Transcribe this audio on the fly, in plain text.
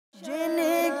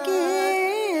জেনে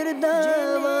কির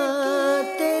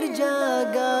দাওয়াতের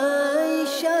জাগায়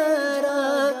ইশারা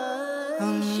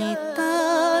আমি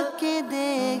তাকে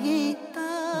দেগি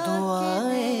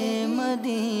দুআয়ে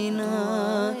মদিনা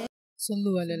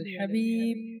صلوا على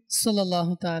الحبيب صلى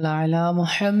الله تعالى على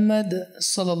محمد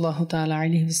صلى الله تعالى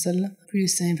عليه وسلم প্রিয়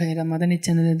ইসলামী ভাইরা মাদানী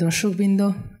চ্যানেলের দর্শকবৃন্দ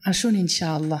আসুন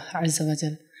ইনশাআল্লাহ আযজা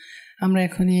ওয়াজাল আমরা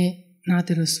এখনই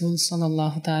নাতে রাসূল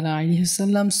সাল্লাল্লাহু তাআলা আলাইহি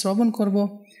ওয়াসাল্লাম শ্রবণ করব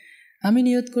আমি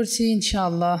নিয়ত করছি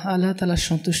ইনশাআল্লাহ আল্লাহ তাআলার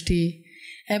সন্তুষ্টি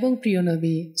এবং প্রিয়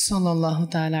নবী সাল্লাল্লাহু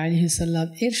তাআলা আলাইহি ওয়াসাল্লাম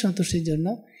এর সন্তুষ্টির জন্য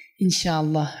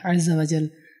ইনশাআল্লাহ আযজা ওয়াজাল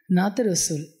নাতে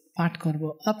রাসূল পাঠ করব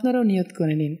আপনারাও নিয়ত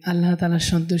করে নিন আল্লাহ তাআলার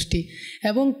সন্তুষ্টি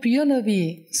এবং প্রিয় নবী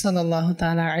সাল্লাল্লাহু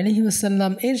তাআলা আলাইহি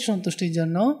ওয়াসাল্লাম এর সন্তুষ্টির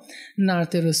জন্য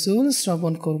নাতে রাসূল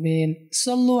শ্রবণ করবেন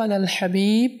সাল্লু আলাল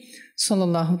হাবিব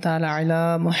সাল্লাল্লাহু তাআলা আলা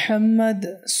মুহাম্মদ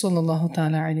সাল্লাল্লাহু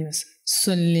তাআলা আলাইহি ওয়াসাল্লাম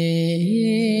সাল্লি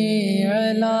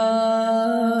আলা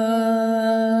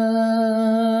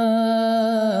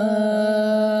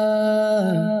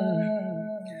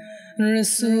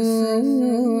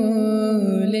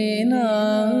রাসূলিনা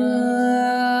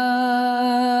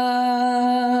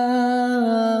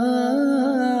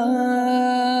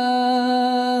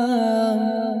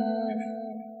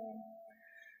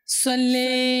صلی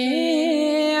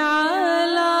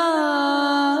علی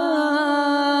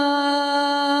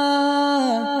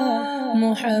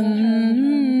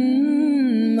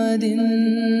محمد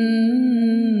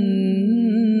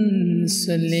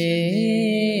صلی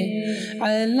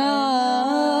علی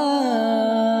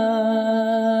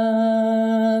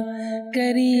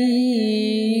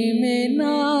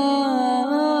کریمنا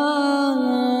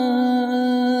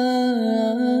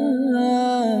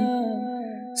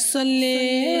صلی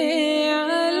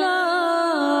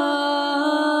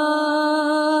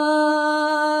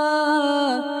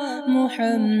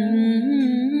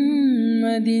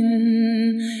মুহাম্মাদিন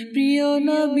প্রিয়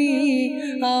নবী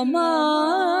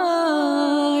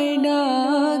আমায়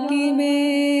ডাকিবে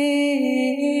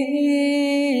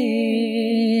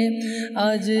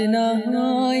আজ না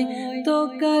হয় তো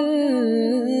কাল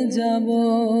যাব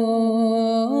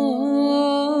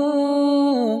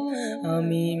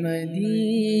আমি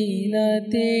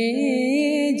মদিনাতে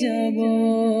যাব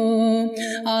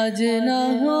আজ না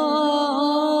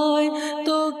হয়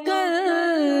তো কাল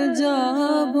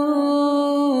যাব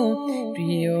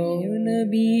প্রিয়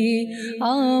নবী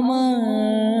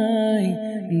আমায়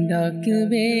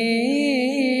ডাকবে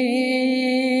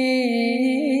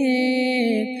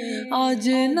আজ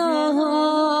না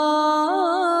হয়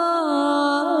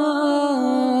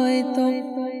তো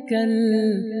কাল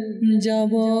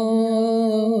যাব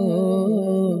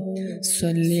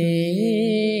সাল্লি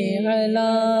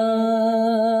আলা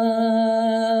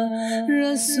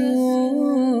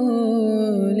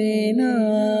রাসূলিনা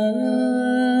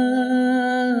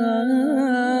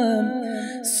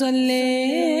সাল্লি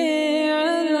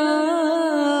আলা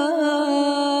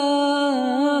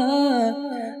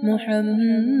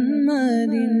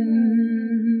মুহাম্মাদিন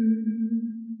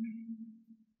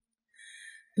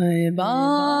তয়বা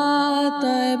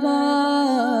তয়বা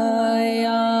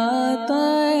ইয়া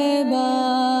তয়বা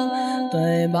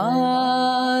তয়বা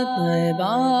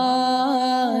তয়বা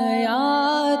ইয়া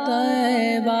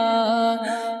তয়বা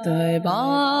তয়বা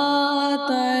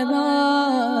তয়বা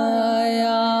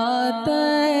ইয়া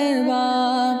তয়বা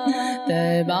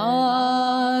তয়বা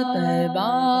তয়বা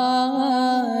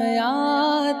ইয়া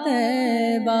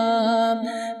তয়বা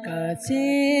কাছে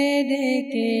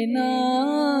ডেকে না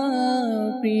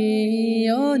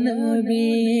প্রিয়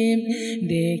নবী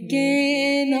ডেকে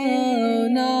নাও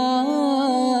না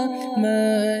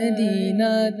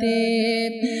মদিনাতে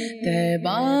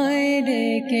তয়বায়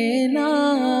ডেকে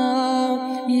নাও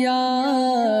ইয়া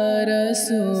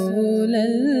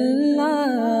রাসূলুল্লাহ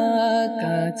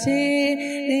কাছে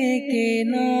ডেকে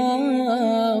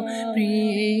নাও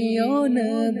প্রিয়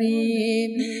নবী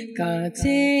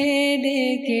কাছে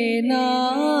ডেকে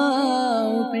নাও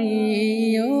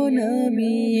প্রিয়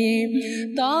নবী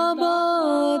তব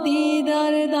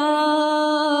দিদার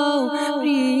দাও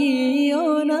প্রিয়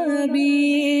নবী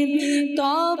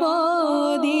তব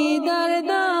দিদার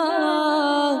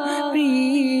দাও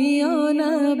প্রিয়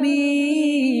নবী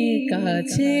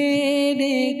কাছে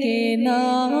ডেকে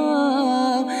নাও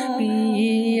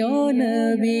প্রিয়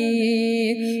নবী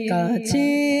কাছে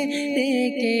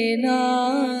ডেকে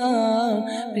নাও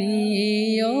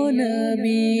প্রিয়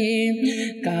নবী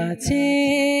কাছে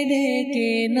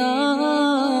ডেকে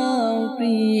নাও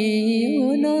প্রিয়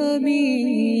নবী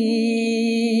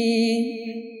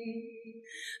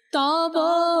তব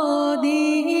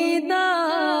দিদারে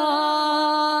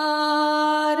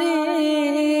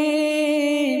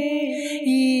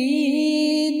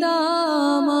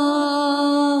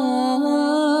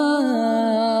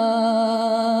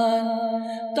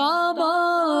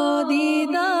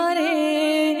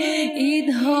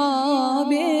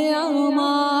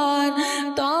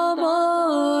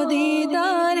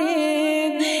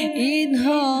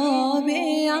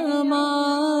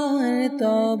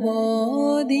তব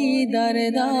দিদার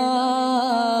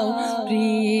দাও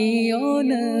প্রিয়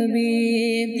নবী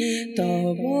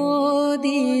তব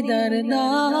দিদার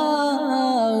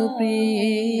দাও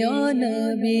প্রিয়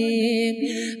নবী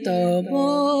তব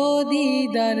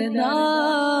দিদার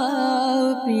দাও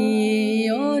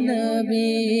প্রিয়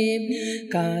নবী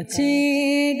কাছে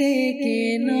ডেকে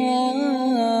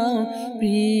নাও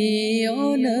প্রিয়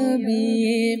নবী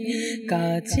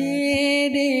কাছে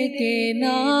ডেকে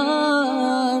নাও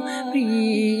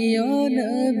প্রিয়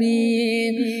নবী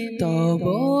তব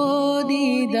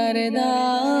দিদার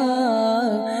দাও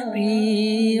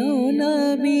প্রিয়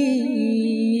নবী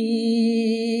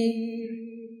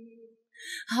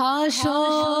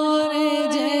হাসরে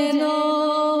যেন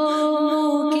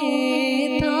মুখে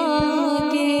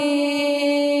থাকে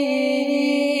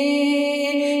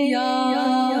ইয়া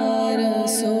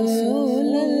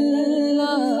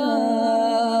রাসূলুল্লাহ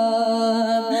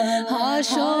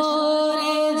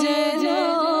হাসরে যেন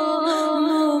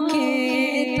মুখে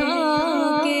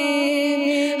থাকে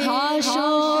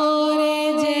হাসরে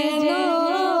যেন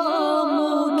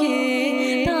মুখে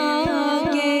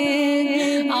থাকে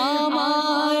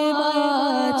আমায়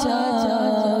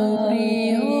বাঁচাও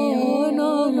প্রিয়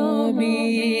নবী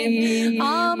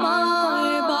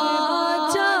আমায়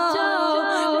বাঁচাও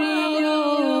প্রিয়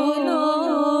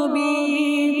নবী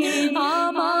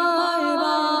আমায়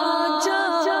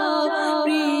বাঁচাও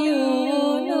প্রিয়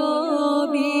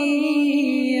নবী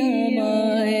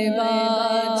আমায়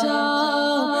বাঁচাও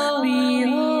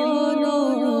প্রিয়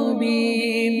নবী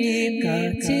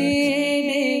কাছে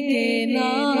ডেকে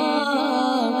নাও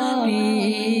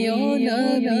প্রিয়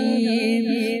নবী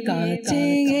কাছে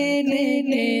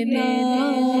ডেকে নাও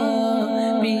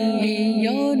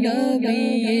প্রিয় নবী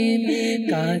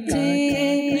কাছে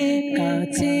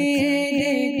কাছে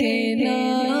ডেকে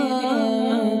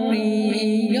নাও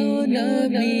প্রিয়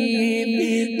নবী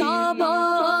তব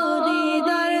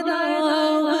দিদার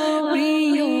দাও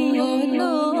প্রিয়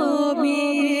নবী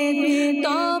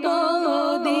তব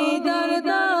দিদার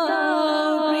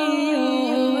দাও প্রিয়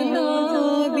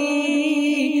নবী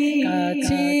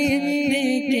কাছে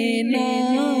ডেকে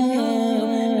নাও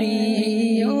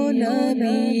প্রিয়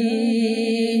নবী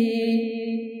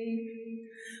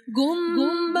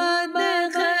গুম্বদ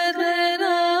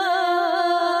খদরা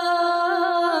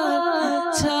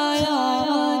ছায়া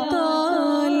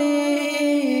তলে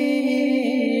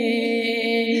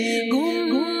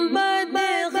গুম্বদ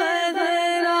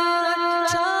খদরা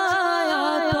ছায়া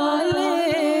তলে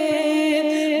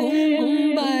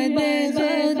গুম্বদ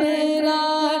খদরা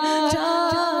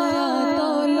ছায়া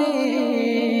তলে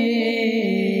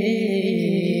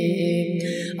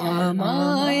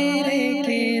আমায়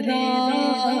রেখে দাও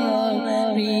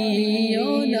প্রিয়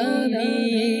নবী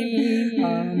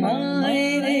আমায়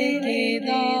রেখে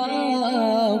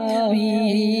দাও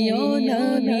প্রিয়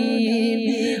নবী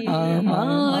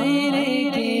আমায়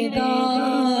রেখে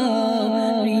দাও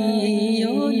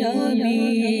প্রিয় নবী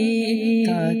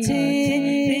কাছে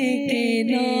রেখে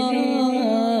নাও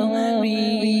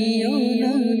প্রিয়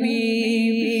নবী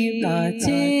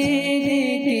কাছে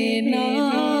রেখে নাও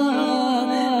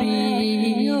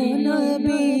প্রিয়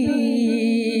নবী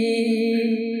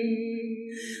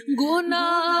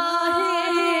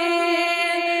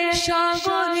গুনাহের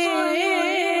সাগরে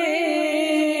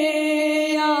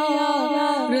ইয়া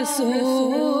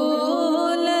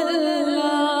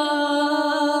রাসূলুল্লাহ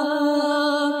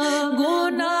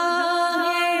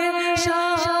গুনাহের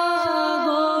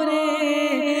সাগরে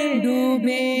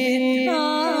ডুবে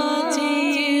আছি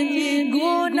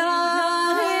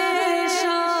গুনাহের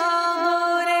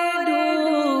সাগরে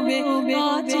ডুবে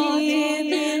আছি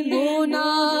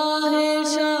গুনাহের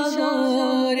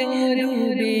সাগরে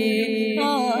ডুবে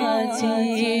আছি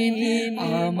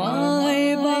আমায়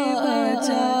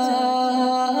বাঁচাও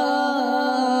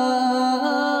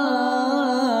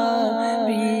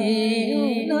প্রিয়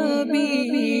নবী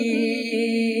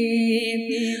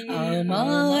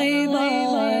আমায়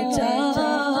বাঁচাও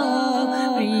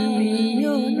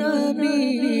প্রিয় নবী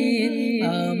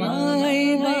আমায়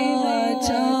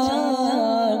বাঁচাও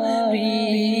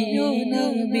প্রিয়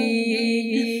নবী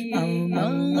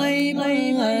আমায়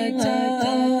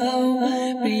বাঁচাও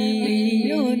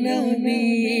প্রিয় নবী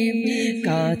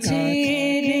কাছে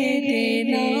ডেকে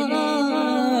নাও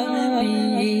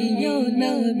প্রিয়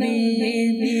নবী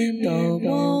তব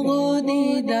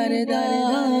দিদার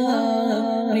দাও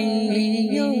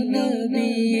প্রিয়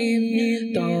নবী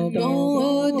তব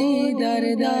দিদার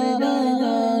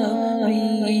দাও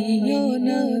প্রিয়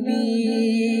নবী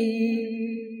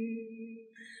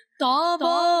তব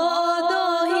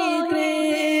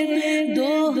দহিতের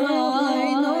দোহাই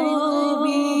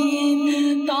নবী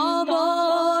তব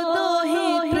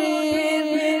দহিতের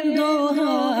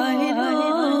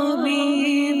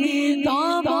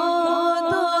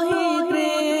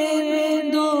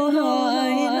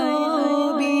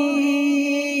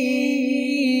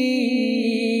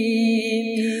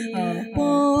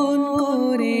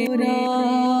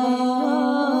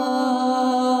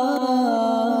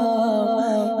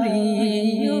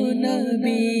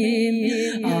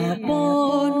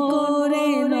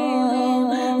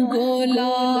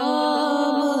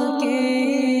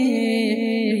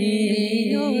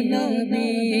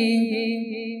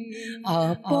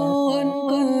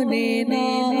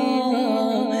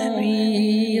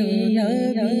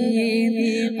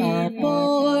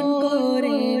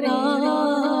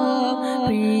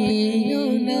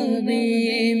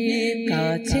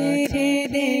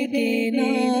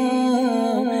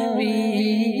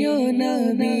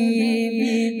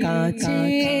কাছে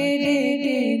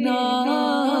ডেকে না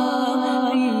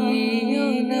প্রিয়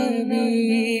নবী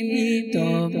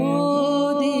তব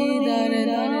দিদার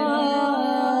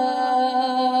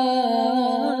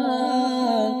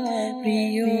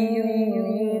প্রিয়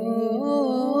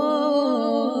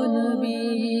নবী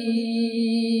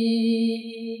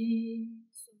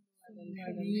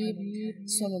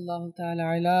সাল্লাল্লাহু তাআলা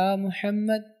আলা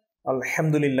মুহাম্মদ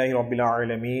আলহামদুলিল্লাহি রাব্বিল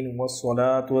আলামিন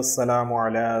ওয়াসসালাতু ওয়াসসালামু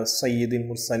আলা সাইয়্যিদিল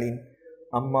মুরসালিন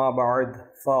আম্মা বা'দ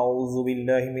ফাআউযু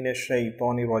বিল্লাহি মিনাশ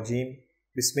শাইতানির রাজীম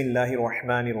বিসমিল্লাহির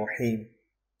রহমানির রহিম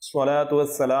সালাতু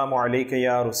ওয়াসসালামু আলাইকা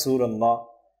ইয়া রাসূলুল্লাহ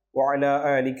ওয়া আলা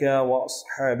আলিকা ওয়া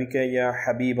আসহাবিকা ইয়া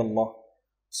হাবিবাল্লাহ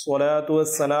সালাতু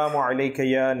ওয়াসসালামু আলাইকা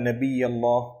ইয়া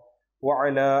নবিয়াল্লাহ ওয়া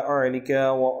আলা আলিকা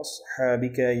ওয়া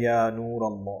আসহাবিকা ইয়া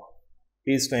নূরাল্লাহ।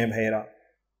 ইসলামি ভাইরা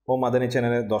ও মাদানী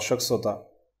চ্যানেলের দর্শক শ্রোতা,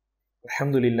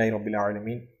 আলহামদুলিল্লাহি রাব্বিল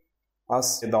আলামিন। আজ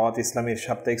দাওয়াত ইসলামের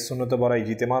সাপ্তাহিক সুন্নতে ভরা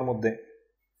ইজতিমার মধ্যে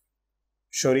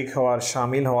শরীক হওয়ার,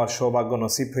 শামিল হওয়ার সৌভাগ্য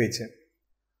নসিব হয়েছে।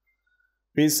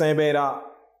 প্রিয় সাহেবেরা,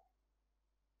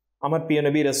 আমার প্রিয়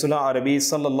নবী রাসূলুল্লাহ আরবি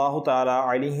সাল্লাল্লাহু তাআলা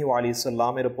আলাইহি ওয়া আলিহি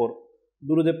সাল্লামের উপর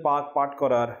দুরূদে পাক পাঠ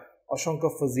করার অসংখ্য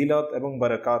ফজিলত এবং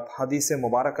বরকত হাদিসে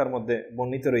মুবারাকার মধ্যে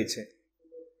বর্ণিত রয়েছে।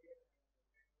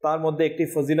 তার মধ্যে একটি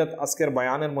ফজিলত আজকের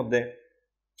বয়ানের মধ্যে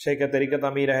শেখ তরিকত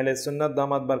আমির আহলে সুন্নাত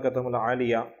দামাত বরকাতুহুল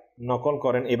আলিয়া নকল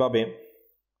করেন এভাবে,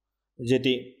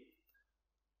 যেটি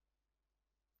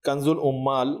কানজুল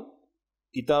উম্মাল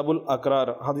কিতাবুল আকরার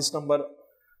হাদিস নম্বর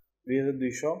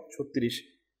 2236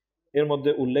 এর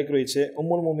মধ্যে উল্লেখ রয়েছে।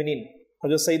 উম্মুল মুমিনিন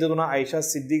হযরত সাইয়্যিদাতুনা আয়েশা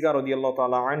সিদ্দিকা রাদিয়াল্লাহু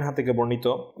তাআলা আনহা থেকে বর্ণিত,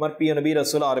 আমার প্রিয় নবী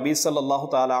রাসূল আরবি সাল্লাল্লাহু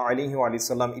তাআলা আলাইহি ওয়া আলিহি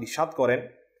সাল্লাম ইরশাদ করেন,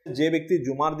 যে ব্যক্তি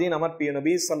জুমার দিন আমার প্রিয়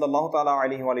নবী সাল্লাল্লাহু তাআলা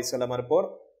আলাইহি ওয়া আলিহি সাল্লামের উপর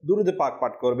দুরূদ পাক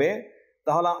পাঠ করবে,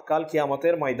 তাহলে কাল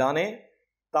কিয়ামতের ময়দানে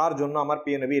তার জন্য আমার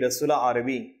প্রিয় নবী রাসূল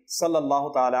আরবি সাল্লাল্লাহু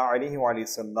তাআলা আলাইহি ওয়া আলিহি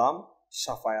সাল্লাম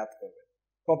শাফায়াত করবে।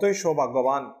 কতই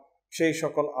সৌভাগ্যবান সেই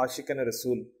সকল আশিকানে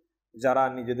রাসূল যারা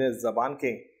নিজেদের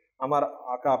জবানকে আমার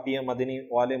আকা প্রিয় মদিনী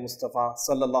ওয়ালে মুস্তাফা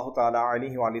সাল্লাল্লাহু তাআলা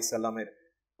আলাইহি ওয়া আলিহি সাল্লামের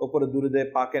উপর দুরূদে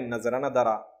পাকের নজরানা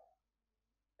দ্বারা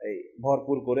এই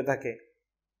ভরপুর করে থাকে।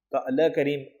 তো আল্লাহ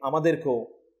করিম আমাদেরকেও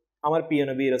আমার প্রিয়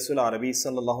নবী রাসূল আরবি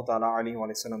সাল্লাল্লাহু তাআলা আলাইহি ওয়া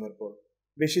আলিহি সাল্লামের উপর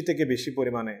বেশি থেকে বেশি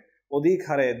পরিমাণে অধিক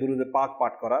হারে দুরূদে পাক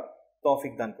পাঠ করার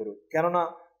তৌফিক দান করুক। কেননা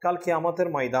কাল কিয়ামতের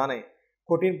ময়দানে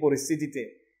কঠিন পরিস্থিতিতে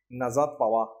নাজাত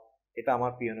পাওয়া এটা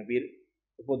আমার প্রিয় নবীর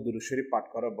উপর দুরূদ শরীফ পাঠ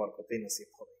করার বরকতেই নসিব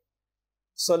হবে।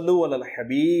 সাল্লু আলাল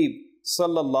হাবিব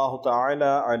সাল্লাল্লাহু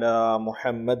তাআলা আলা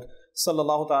মুহাম্মদ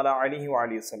সাল্লাল্লাহু তাআলা আলাইহি ওয়া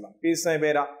আলিহি সাল্লাম। প্রিয়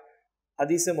সাহেবেরা,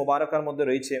 হাদিসে মুবারাকার মধ্যে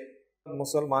রয়েছে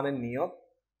মুসলমানের নিয়ত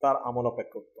তার আমল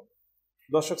অপেক্ষা উত্তম।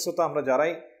 দর্শক শ্রোতা, আমরা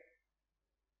যারাই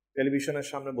টেলিভিশনের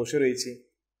সামনে বসে রয়েছি,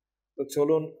 তো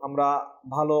চলুন আমরা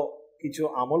ভালো কিছু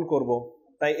আমল করব।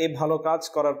 তাই এই ভালো কাজ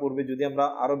করার পূর্বে যদি আমরা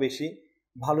আরো বেশি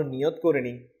ভালো নিয়ত করে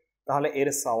নিই, তাহলে এর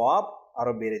সওয়াব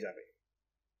আরো বেড়ে যাবে।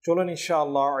 চলুন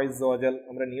ইনশাআল্লাহ আজ্জা ওয়া জাল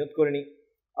আমরা নিয়ত করে নিই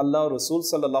আল্লাহ রাসূল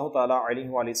সাল্লাল্লাহু তাআলা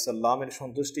আলাইহি ওয়া আলিহি সাল্লামের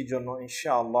সন্তুষ্টির জন্য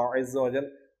ইনশাআল্লাহ আজ্জা ওয়া জাল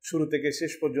শুরু থেকে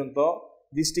শেষ পর্যন্ত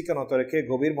দৃষ্টিকে নত রেখে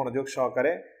গভীর মনোযোগ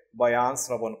সহকারে বয়ান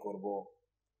শ্রবণ করব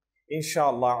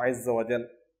ইনশাআল্লাহ আজ্জা ওয়া জাল।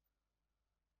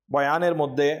 বয়ানের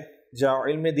মধ্যে যা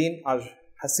ইলমে দ্বীন আজ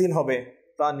হাসিল হবে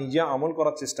তা নিজে আমল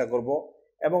করার চেষ্টা করব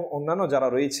এবং অন্যান্য যারা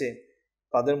রয়েছে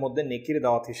তাদের মধ্যে নেকির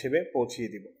দাওয়াত হিসেবে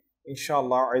পৌঁছিয়ে দিব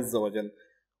ইনশাআল্লাহ আজ্জা ওয়া জাল।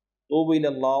 তুবু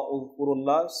ইলাল্লাহ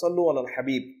উযকুরুল্লাহ সাল্লু আলাল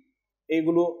হাবিব,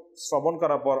 এইগুলো শ্রবণ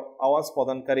করার পর আওয়াজ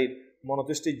প্রদানকারীর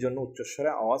মনোতুষ্টির জন্য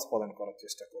উচ্চস্বরে আওয়াজ প্রদান করার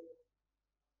চেষ্টা করব।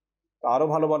 আরো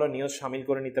ভালো ভালো নিয়ত শামিল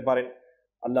করে নিতে পারেন।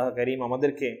 আল্লাহ করিম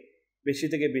আমাদেরকে বেশি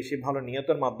থেকে বেশি ভালো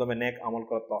নিয়তের মাধ্যমে নেক আমল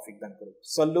করার তৌফিক দান করুন।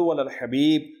 সাল্লু আলাল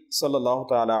হাবিব সাল্লাল্লাহু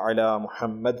তাআলা আলা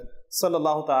মুহাম্মদ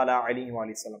সাল্লাল্লাহু তাআলা আলাইহি ওয়া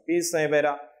আলিহি সাল্লাম। প্রিয়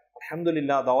সাহেবেরা,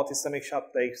 আলহামদুলিল্লাহ দাওয়াত ইসলামিক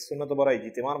সাপ্তাহিক সুন্নতে ভরা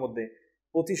ইজতিমার মধ্যে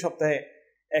প্রতি সপ্তাহে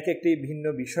এক একটি ভিন্ন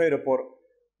বিষয়ের উপর,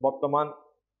 বর্তমান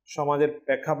সমাজের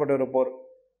প্রেক্ষাপটের উপর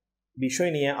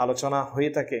বিষয় নিয়ে আলোচনা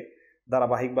হয়ে থাকে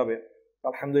ধারাবাহিকভাবে।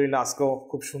 আলহামদুলিল্লাহ আজকেও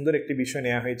খুব সুন্দর একটি বিষয়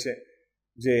নেওয়া হয়েছে,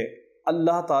 যে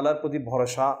আল্লাহ তাআলার প্রতি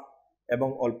ভরসা এবং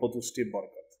অল্প তুষ্টির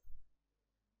বরকত।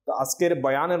 তো আজকের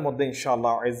বয়ানের মধ্যে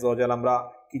ইনশাআল্লাহ আজ্জা ওয়া জাল আমরা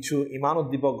কিছু ঈমান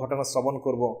উদ্দীপক ঘটনা শ্রবণ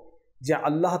করব, যে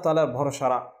আল্লাহ তাআলার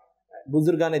ভরসারা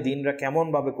বুজুর্গানে দ্বীনরা কেমন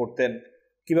ভাবে করতেন,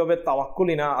 কিভাবে তাওয়াক্কুল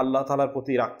ইনা আল্লাহ তাআলার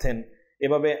প্রতি রাখতেন,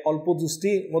 এভাবে অল্প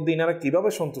তুষ্টির মধ্যে ইনারা কিভাবে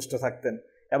সন্তুষ্ট থাকতেন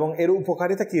এবং এর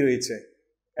উপকারিতা কি রয়েছে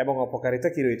এবং অপকারিতা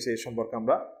কি রয়েছে এ সম্পর্কে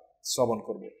আমরা শ্রবণ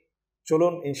করব।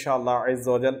 চলুন ইনশাআল্লাহ আজ্জা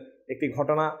ওয়া জাল একটি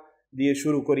ঘটনা দিয়ে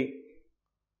শুরু করি,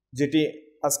 যেটি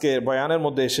আজকে বয়ানের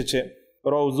মধ্যে এসেছে।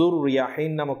 রওজুর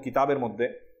রিয়াহিন নামক কিতাবের মধ্যে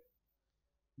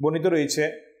বর্ণিত রয়েছে,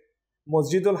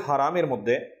 মসজিদুল হারামের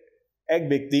মধ্যে এক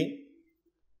ব্যক্তি,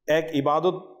 এক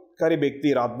ইবাদতকারী ব্যক্তি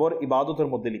রাতভর ইবাদতের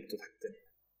মধ্যে লিপ্ত থাকতেন।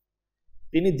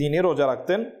 তিনি দিনে রোজা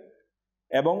রাখতেন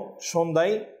এবং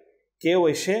সন্ধ্যায় কেউ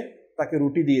এসে তাকে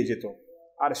রুটি দিয়ে যেত,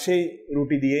 আর সেই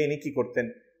রুটি দিয়ে ইনি কি করতেন?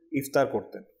 ইফতার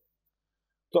করতেন।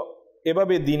 তো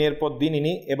এভাবে দিনের পর দিন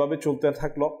ইনি এভাবে চলতে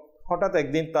থাকলো। হঠাৎ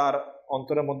একদিন তার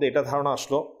অন্তরের মধ্যে এটা ধারণা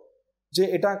আসলো যে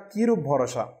এটা কীরূপ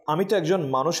ভরসা, আমি তো একজন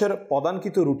মানুষের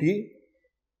প্রদানকৃত রুটি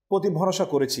প্রতি ভরসা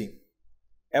করেছি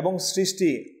এবং সৃষ্টি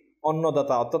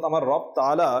অন্নদাতা অর্থাৎ আমার রব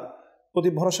তাআলার প্রতি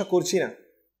ভরসা করছি না।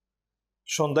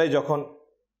 সন্ধ্যায় যখন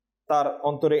তার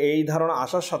অন্তরে এই ধারণা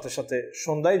আসার সাথে সাথে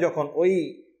সন্ধ্যায় যখন ওই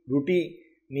রুটি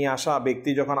নিয়ে আসা ব্যক্তি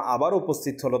যখন আবার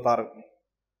উপস্থিত হলো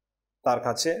তার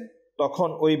কাছে, তখন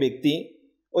ওই ব্যক্তি,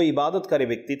 ওই ইবাদতকারী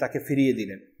ব্যক্তি তাকে ফিরিয়ে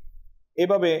দিলেন।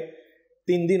 এভাবে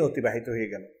 3 দিন অতিবাহিত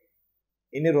হয়ে গেল।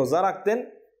 ইনি রোজা রাখতেন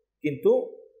কিন্তু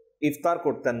ইফতার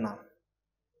করতেন না।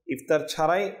 ইফতার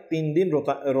ছাড়াই 3 দিন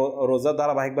রোজা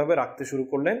ধারাবাহিকভাবে রাখতে শুরু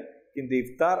করলেন, কিন্তু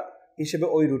ইফতার হিসেবে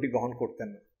ওই রুটি গ্রহণ করতেন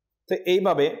না। তো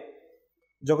এইভাবে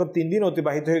যখন 3 দিন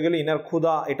অতিবাহিত হয়ে গেলে ইনার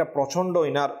ক্ষুধা এটা প্রচণ্ড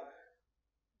ইনার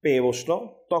পেয়ে বসলো।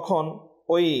 তখন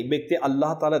ওই ব্যক্তি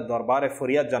আল্লাহ তাআলার দরবারে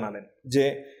ফরিয়াদ জানালেন যে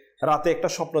রাতে একটা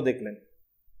স্বপ্ন দেখলেন,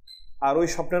 আর ওই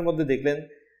স্বপ্নের মধ্যে দেখলেন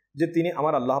যে তিনি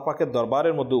আমার আল্লাহ পাকের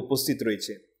দরবারের মধ্যে উপস্থিত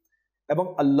রয়েছে এবং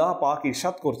আল্লাহ পাক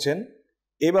ইরশাদ করছেন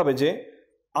এভাবে যে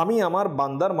আমি আমার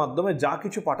বান্দার মাধ্যমে যা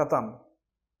কিছু পাঠাতাম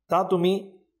তা তুমি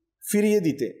ফিরিয়ে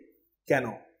দিতে কেন?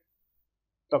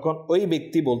 তখন ওই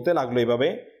ব্যক্তি বলতে লাগলো এভাবে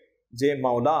যে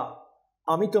মাওলা,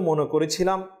 আমি তো মনে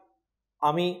করেছিলাম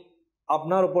আমি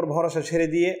আপনার উপর ভরসা ছেড়ে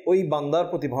দিয়ে ওই বান্দার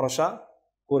প্রতি ভরসা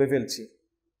করে ফেলছি,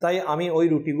 তাই আমি ওই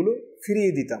রুটিগুলো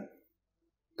ফিরিয়ে দিতাম।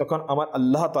 তখন আমার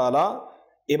আল্লাহ তাআলা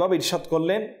এভাবে ইরশাদ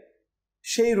করলেন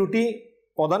সেই রুটি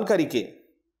প্রদানকারীকে।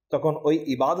 তখন ওই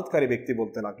ইবাদতকারী ব্যক্তি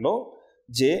বলতে লাগলো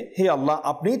যে হে আল্লাহ,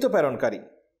 আপনিই তো প্রেরণকারী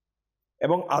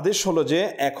এবং আদেশ হলো যে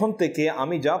এখন থেকে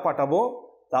আমি যা পাঠাবো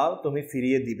তা তুমি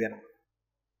ফিরিয়ে দিবে না।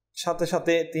 সাথে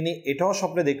সাথে তিনি এটাও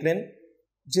স্বপ্নে দেখলেন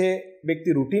যে ব্যক্তি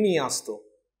রুটি নিয়ে আসতো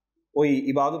ওই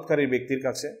ইবাদতকারীর ব্যক্তির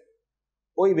কাছে,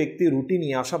 ওই ব্যক্তি রুটি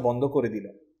নিয়ে আসা বন্ধ করে দিল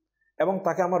এবং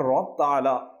তাকে আমার রব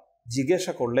তাআলা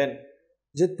জিজ্ঞাসা করলেন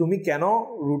যে তুমি কেন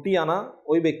রুটি আনা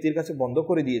ওই ব্যক্তির কাছে বন্ধ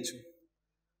করে দিয়েছো?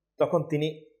 তখন তিনি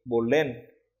বললেন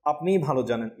আপনিই ভালো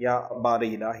জানেন ইয়া বারে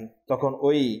ইলাহি। তখন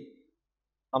ওই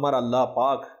আমার আল্লাহ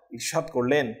পাক ইরশাদ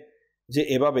করলেন যে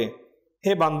এভাবে,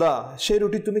 হে বান্দা, সেই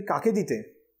রুটি তুমি কাকে দিতে?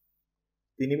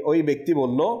 ওই ব্যক্তি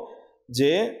বলল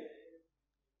যে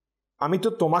আমি তো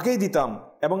তোমাকেই দিতাম,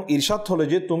 এবং ইরশাদ হলো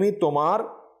যে তুমি তোমার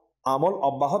আমল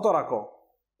অব্যাহত রাখো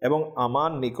এবং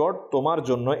আমার নিকট তোমার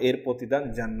জন্য এর প্রতিদান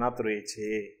জান্নাত রয়েছে।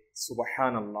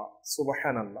 সুবহানাল্লাহ,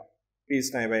 সুবহানাল্লাহ। প্লিজ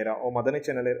নাই ভাইরা ও মাদানী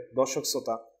চ্যানেলের দর্শক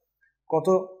শ্রোতা, কত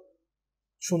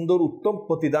সুন্দর উত্তম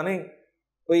প্রতিদানে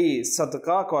ওই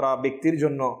সাদকা করা ব্যক্তির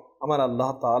জন্য আমার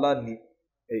আল্লাহ তাআলা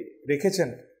রেখেছেন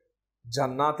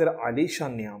জান্নাতের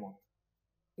আলিশান নিয়ামত।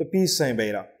 তো প্লিজ নাই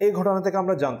ভাইরা, এই ঘটনা থেকে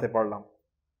আমরা জানতে পারলাম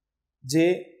যে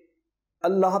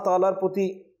আল্লাহ তাআলার প্রতি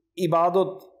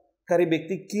ইবাদতকারী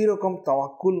ব্যক্তি কীরকম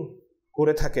তাওয়াক্কুল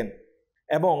করে থাকেন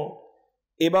এবং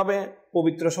এভাবে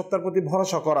পবিত্র সত্তার প্রতি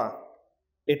ভরসা করা,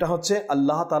 এটা হচ্ছে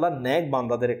আল্লাহ তাআলার নেক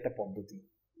বান্দাদের একটা পদ্ধতি।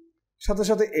 সাথে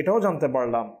সাথে এটাও জানতে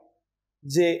পারলাম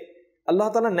যে আল্লাহ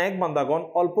তাআলার নেক বান্দাগণ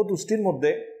অল্প তুষ্টির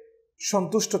মধ্যে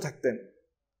সন্তুষ্ট থাকতেন।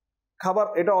 খাবার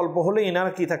এটা অল্প হলে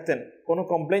ইনারা কি থাকতেন, কোনো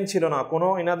কমপ্লেন ছিল না, কোনো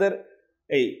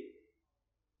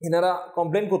ইনারা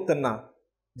কমপ্লেন করতেন না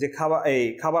যে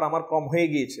খাবার আমার কম হয়ে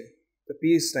গিয়েছে। তো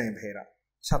পিস নাই ভাইরা,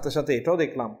 সাথে সাথে এটাও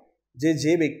দেখলাম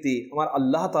যে ব্যক্তি আমার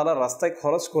আল্লাহ তাআলার রাস্তায়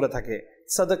খরচ করে থাকে,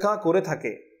 সাদকা করে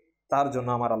থাকে, তার জন্য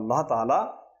আমার আল্লাহ তাআলা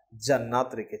জান্নাত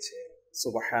রেখেছে।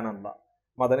 সুবহানাল্লাহ।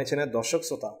 মাদানী চ্যানেলের দর্শক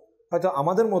শ্রোতা, হয়তো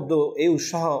আমাদের মধ্যেও এই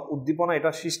উৎসাহ উদ্দীপনা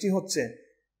এটা সৃষ্টি হচ্ছে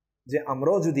যে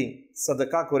আমরাও যদি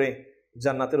সাদকা করে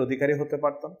জান্নাতের অধিকারী হতে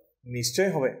পারতাম। নিশ্চয়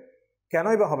হবে,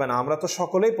 কেনই বা হবে না? আমরা তো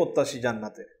সকলেই প্রত্যাশী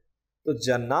জান্নাতের। তো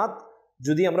জান্নাত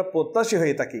যদি আমরা প্রত্যাশী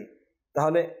হয়ে থাকি,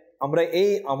 তাহলে আমরা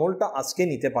এই আমলটা আজকে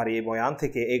নিতে পারি এই বয়ান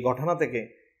থেকে, এই ঘটনা থেকে,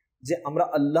 যে আমরা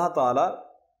আল্লাহ তাআলার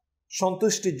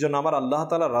সন্তুষ্টির জন্য আমার আল্লাহ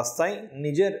তাআলার রাস্তায়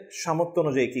নিজের সামর্থ্য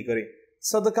অনুযায়ী কী করি,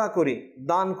 সাদকা করি,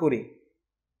 দান করি।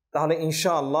 তাহলে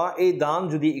ইনশাআল্লাহ এই দান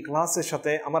যদি ইখলাসের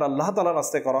সাথে আমার আল্লাহ তাআলার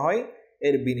রাস্তায় করা হয়,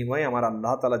 এর বিনিময়ে আমার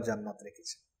আল্লাহ তাআলা জান্নাত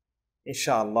রেখেছে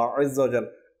ইনশাআল্লাহ আজ্জা ওয়া জাল।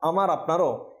 আমার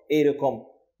আপনারও এইরকম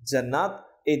জান্নাত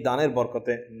এই দানের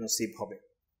বরকতে নসিব হবে।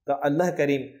 তো আল্লাহ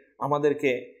করিম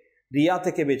আমাদেরকে রিয়া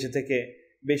থেকে বেঁচে থেকে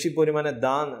বেশি পরিমাণে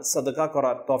দান সাদকা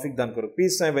করার তৌফিক দান করুক।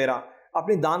 প্লিজ ভাইরা,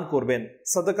 আপনি দান করবেন,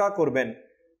 সাদকা করবেন,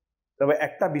 তবে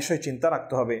একটা বিষয় চিন্তা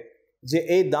রাখতে হবে যে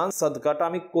এই দান সাদকাটা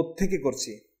আমি কোত্থেকে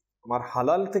করছি, আমার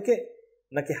হালাল থেকে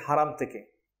নাকি হারাম থেকে।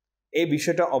 এই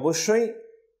বিষয়টা অবশ্যই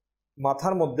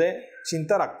মাথার মধ্যে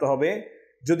চিন্তা রাখতে হবে।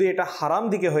 যদি এটা হারাম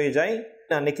দিকে হয়ে যায়,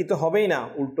 না নেকি তো হবেই না,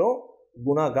 উল্টো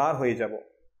গুনাহগার হয়ে যাব।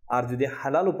 আর যদি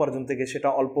হালাল উপার্জন থেকে সেটা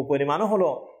অল্প পরিমাণও হলো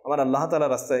আমার আল্লাহ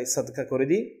তাআলার রাস্তায় সাদকা করে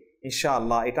দিই,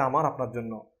 ইনশাআল্লাহ এটা আমার আপনার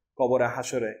জন্য কবরে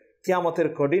হাসরে কিয়ামতের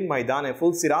কঠিন ময়দানে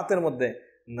ফুল সিরাতের মধ্যে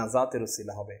নাজাতের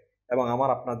উসিলা হবে এবং আমার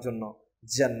আপনার জন্য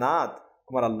জান্নাত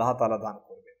আমার আল্লাহ তাআলা দান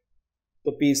করবে। তো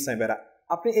প্রিয় সাহেবেরা,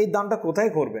 আপনি এই দানটা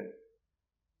কোথায় করবেন?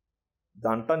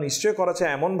 দানটা নিশ্চয় করা চাই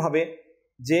এমনভাবে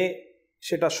যে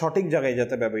সেটা সঠিক জায়গায়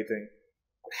যাতে ব্যবহৃত হয়।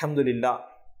 আলহামদুলিল্লাহ,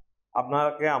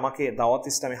 আপনাকে আমাকে দাওয়াত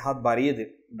ইসলামী হাত বাড়িয়ে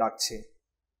ডাকছে।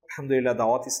 আলহামদুলিল্লাহ,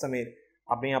 দাওয়াত ইসলামের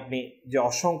আপনি যে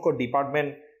অসংখ্য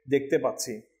ডিপার্টমেন্ট দেখতে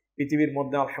পাচ্ছি পৃথিবীর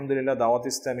মধ্যে, আলহামদুলিল্লাহ দাওয়াত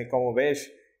ইসলামী কমবেশ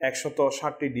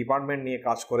 160টি ডিপার্টমেন্ট নিয়ে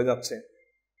কাজ করে যাচ্ছে।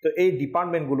 তো এই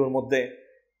ডিপার্টমেন্টগুলোর মধ্যে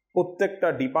প্রত্যেকটা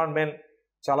ডিপার্টমেন্ট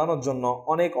চালানোর জন্য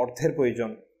অনেক অর্থের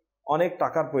প্রয়োজন, অনেক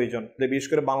টাকার প্রয়োজন। বিশেষ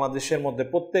করে বাংলাদেশের মধ্যে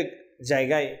প্রত্যেক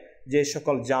জায়গায় যে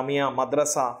সকল জামিয়া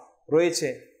মাদ্রাসা রয়েছে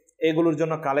এগুলোর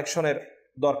জন্য কালেকশনের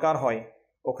দরকার হয়।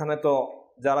 ওখানে তো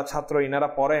যারা ছাত্র ইনারা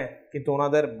পড়ে, কিন্তু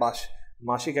ওনাদের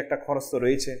মাসিক একটা খরচ তো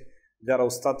রয়েছে। যারা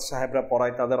উস্তাদ সাহেবরা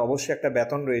পড়ায় তাদের অবশ্যই একটা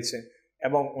বেতন রয়েছে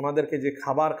এবং ওনাদেরকে যে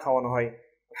খাবার খাওয়ানো হয়,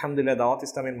 আলহামদুলিল্লাহ দাওয়াত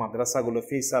ইসলামের মাদ্রাসাগুলো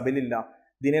ফি সাবিলিল্লাহ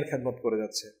দিনের খেদমত করে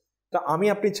যাচ্ছে। তা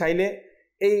আপনি চাইলে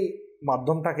এই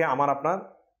মাধ্যমটাকে আমার আপনার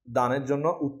দানের জন্য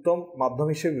উত্তম মাধ্যম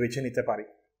হিসেবে বেছে নিতে পারি।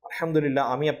 আলহামদুলিল্লাহ,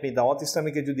 আপনি দাওয়াত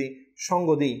ইসলামীকে যদি সঙ্গ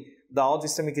দিই, দাওয়াত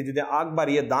ইসলামীকে যদি আগ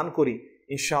বাড়িয়ে দান করি,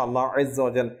 ইনশাআল্লাহ আজ্জা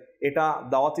ওয়া জাল এটা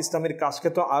দাওয়াত ইসলামীর কাজকে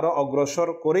তো আরো অগ্রসর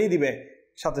করেই দিবে,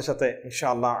 সাথে সাথে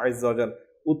ইনশাআল্লাহ আজ্জা ওয়া জাল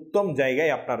উত্তম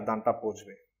জায়গায় আপনার দানটা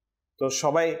পৌঁছবে। তো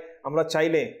সবাই আমরা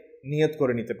চাইলে নিয়ত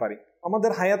করে নিতে পারি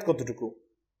আমাদের হায়াত কতটুকু।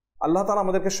 আল্লাহ তাআলা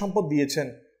আমাদেরকে সম্পদ দিয়েছেন,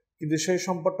 কিন্তু সেই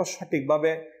সম্পদটা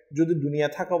সঠিকভাবে যদি দুনিয়া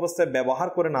থাকা অবস্থায় ব্যবহার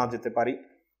করে না যেতে পারি,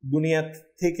 দুনিয়া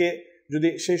থেকে যদি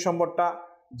সেই সম্পদটা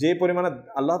যে পরিমাণে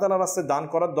আল্লাহ তাআলার রাস্তায় দান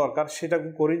করার দরকার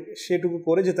সেটুকু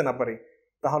করে যেতে না পারি,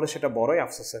 তাহলে সেটা বড়ই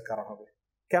আফসোসের কারণ হবে।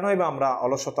 কেনই বা আমরা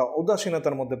অলসতা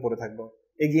উদাসীনতার মধ্যে পড়ে থাকবো?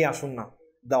 এগিয়ে আসুন না,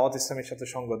 দাওয়াত ইসলামের সাথে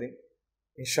সঙ্গ দিন।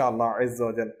 ইনশাআল্লাহ আজ্জা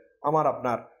ওয়া জাল আমার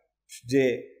আপনার যে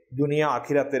দুনিয়া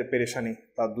আখিরাতের পেরেশানি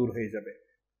তা দূর হয়ে যাবে।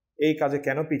 এই কাজে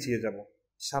কেন পিছিয়ে যাব?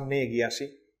 সামনে এগিয়ে আসি,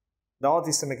 দাওয়াত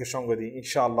ইসলামীকে সঙ্গ দিই,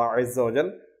 ইনশাআল্লাহ আজ্জা ওয়া জাল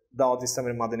দাওয়াত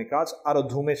ইসলামের মাদানী কাজ আরো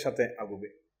ধুমের সাথে আগুবে।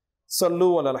 সাল্লু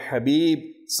আলাল হাবিব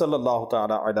সাল্লাল্লাহু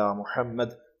তাআলা আলা মুহাম্মদ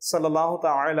সাল্লাল্লাহু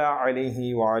তাআলা আলাইহি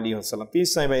ওয়া আলিহি ওয়াসাল্লাম। প্রিয়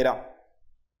ভাইরা,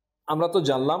 আমরা তো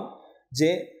জানলাম যে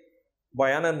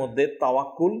বয়ানের মধ্যে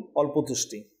তাওয়াক্কুল অল্প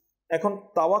তুষ্টি। এখন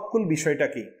তাওয়াক্কুল বিষয়টা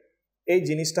কি, এই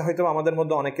জিনিসটা হয়তো আমাদের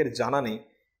মধ্যে অনেকের জানা নেই।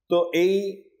 তো এই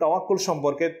তাওয়াক্কুল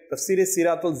সম্পর্কে তাফসিরে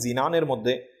সিরাতুল জিনানের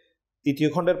মধ্যে 3য়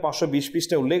খণ্ডের 520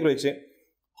 পৃষ্ঠায় উল্লেখ রয়েছে।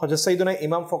 হযরত সাইয়েদনা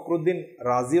ইমাম ফখরুদ্দিন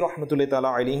রাজি রাহমাতুল্লাহি তাআলা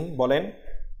আলাইহি বলেন,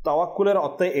 তাওয়াক্কুলের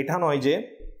অর্থ এটা নয় যে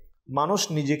মানুষ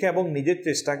নিজেকে এবং নিজের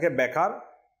চেষ্টাকে বেকার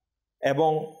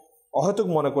এবং অহেতুক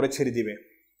মনে করে ছেড়ে দিবে,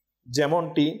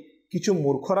 যেমনটি কিছু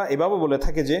মূর্খরা এভাবে বলে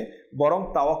থাকে, যে বরং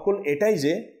তাওয়াক্কুল এটাই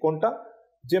যে কোনটা,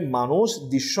 যে মানুষ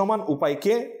দৃশ্যমান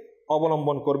উপায়কে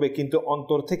অবলম্বন করবে কিন্তু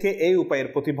অন্তর থেকে এই উপায়ের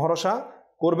প্রতি ভরসা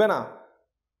করবে না,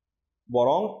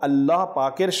 বরং আল্লাহ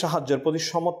পাকের সাহায্যের প্রতি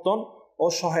সমর্থন ও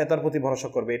সহায়তার প্রতি ভরসা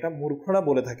করবে। এটা মূর্খরা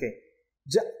বলে থাকে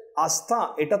যে আস্থা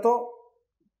এটা তো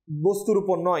বস্তুর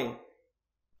উপর নয়,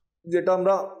 যেটা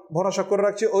আমরা ভরসা করে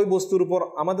রাখছি ওই বস্তুর উপর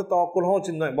আমাদের তাওয়াক্কুল হওয়া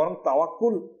উচিত নয়, বরং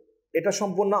তাওয়াক্কুল এটা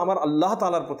সম্পূর্ণ আমার আল্লাহ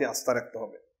তাআলার প্রতি আস্থা রাখতে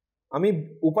হবে। আমি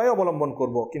উপায় অবলম্বন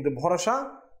করব কিন্তু ভরসা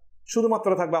শুধুমাত্র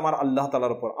থাকবে আমার আল্লাহ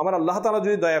তাআলার উপর। আমার আল্লাহ তাআলা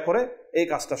যদি দয়া করে এই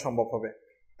কাজটা সম্ভব হবে।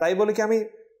 তাই বলে কি আমি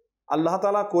আল্লাহ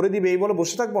তাআলা করে দিবে এই বলে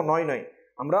বসে থাকবো? নয়,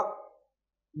 আমরা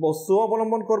বস্তু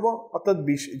অবলম্বন করব, অর্থাৎ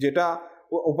যেটা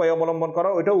উপায় অবলম্বন করা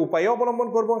ওইটা উপায় অবলম্বন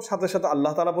করব, সাথে সাথে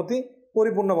আল্লাহ তাআলার প্রতি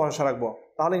পরিপূর্ণ ভরসা রাখবো।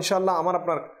 তাহলে ইনশাআল্লাহ আমার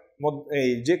আপনার এই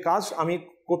যে কাজ আমি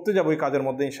করতে যাব এই কাজের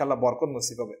মধ্যে ইনশাআল্লাহ বরকত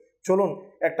নসিব হবে। চলুন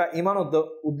একটা ঈমান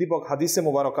উদ্দীপক হাদিসে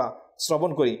মুবারকা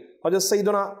শ্রবণ করি। হযরত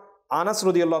সাইয়েদনা আনাস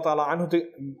রাদিয়াল্লাহু তাআলা আনহু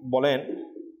বলেন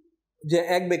যে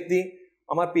এক ব্যক্তি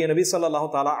আমার প্রিয় নবী সাল্লাল্লাহু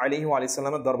তাআলা আলাইহি ওয়া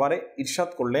সাল্লামের দরবারে ইরশাদ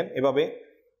করলেন এভাবে,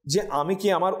 যে আমি কি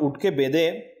আমার উটকে বেঁধে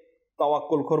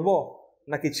তাওয়াক্কুল করব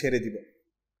নাকি ছেড়ে দিব?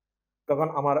 তখন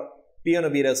আমার প্রিয়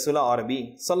নবী রাসূল আরবি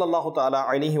সাল্লাল্লাহু তাআলা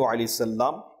আলাইহি ওয়া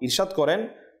সাল্লাম ইরশাদ করেন,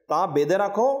 তা বেঁধে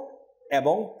রাখো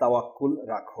এবং তাওয়াক্কুল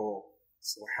রাখো।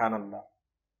 সুবহানাল্লাহ,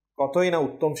 কতই না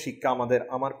উত্তম শিক্ষা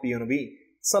আমার প্রিয় নবী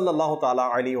সাল্লাল্লাহু তাআলা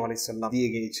আলাইহি ওয়া সাল্লাম দিয়ে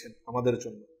গিয়েছেন আমাদের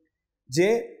জন্য। যে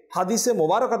হাদিসে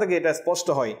মোবারকা থেকে এটা স্পষ্ট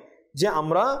হয় যে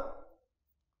আমরা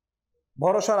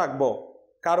ভরসা রাখবো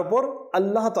কার উপর?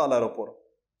 আল্লাহ তাআলার উপর,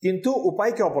 কিন্তু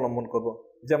উপায়কে অবলম্বন করব।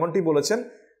 যেমনটি বলেছেন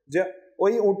যে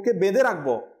ওই উটকে বেঁধে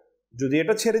রাখবো, যদি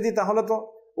এটা ছেড়ে দিই তাহলে তো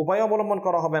উপায় অবলম্বন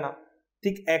করা হবে না।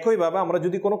 ঠিক একইভাবে আমরা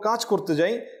যদি কোনো কাজ করতে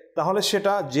যাই তাহলে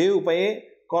সেটা যে উপায়ে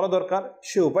করা দরকার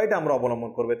সে উপায়টা আমরা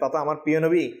অবলম্বন করবে, তাতে আমার প্রিয়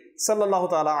নবী সাল্লাল্লাহু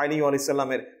তাআলা আলাইহি ওয়া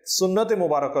সাল্লামের সুন্নতে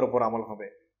মুবারকার উপর আমল হবে।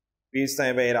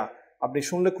 ইসলামী ভাইয়েরা, আপনি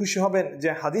শুনলে খুশি হবেন যে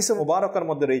হাদিসে মুবারকার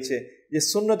মধ্যে রয়েছে যে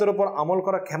সুন্নতের উপর আমল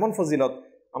করা কেমন ফজিলত।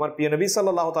 আমার প্রিয় নবী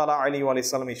সাল্লাল্লাহু তাআলা আলাইহি ওয়া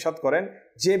সাল্লাম ইরশাদ করেন,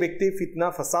 যে ব্যক্তি ফিতনা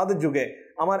ফাসাদের যুগে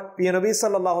আমার প্রিয় নবী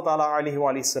সাল্লাল্লাহু তাআলা আলাইহি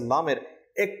ওয়া সাল্লামের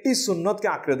একটি সুন্নতকে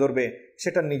আঁকড়ে ধরবে,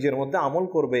 সেটা নিজের মধ্যে আমল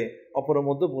করবে, অপরের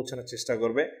মধ্যে পৌঁছানোর চেষ্টা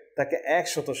করবে, তাকে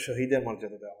 100 শহীদের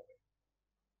মর্যাদা দেওয়া হবে।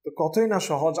 তো কতই না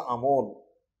সহজ আমল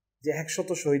যে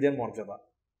 100 শহীদের মর্যাদা।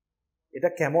 এটা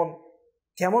কেমন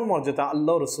কেমন মর্যাদা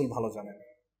আল্লাহ রসুল ভালো জানেন,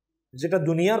 যেটা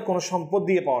দুনিয়ার কোনো সম্পদ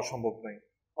দিয়ে পাওয়া সম্ভব নয়।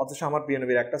 অথচ আমার প্রিয়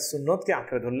নবীর একটা সুন্নতকে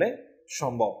আঁকড়ে ধরলে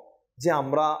সম্ভব। যে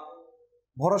আমরা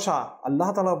ভরসা আল্লাহ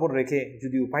তাআলার উপর রেখে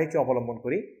যদি উপায়কে অবলম্বন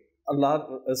করি, আল্লাহ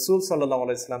রসুল সাল্লাল্লাহু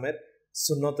আলাইহি ওয়াসাল্লামের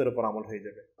সুন্নতের উপর আমল হয়ে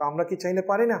যাবে। তো আমরা কি চাইলে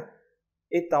পারি না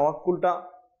এই তাওয়াক্কুলটা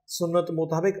সুন্নত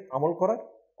মোতাবেক আমল করার?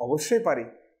 অবশ্যই পারি।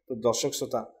 তো দর্শক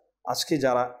শ্রোতা, আজকে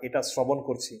যারা এটা শ্রবণ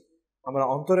করছি, আমরা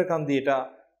অন্তরে কান দিয়ে এটা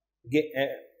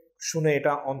শুনে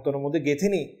এটা অন্তরের মধ্যে গেঁথে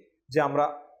নিই যে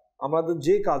আমাদের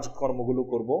যে কাজকর্মগুলো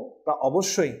করব তা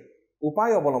অবশ্যই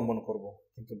উপায় অবলম্বন করব,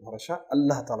 কিন্তু ভরসা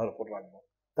আল্লাহ তাআলার উপর রাখবো।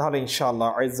 তাহলে ইনশাআল্লাহ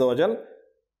আজ্জা ওয়া জাল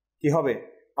কি হবে,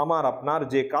 আমার আপনার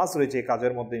যে কাজ রয়েছে এই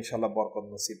কাজের মধ্যে ইনশাআল্লাহ বরকত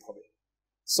নসিব হবে।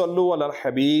 সাল্লু আলাল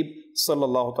হাবিব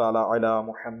সাল্লাল্লাহু তাআলা আলা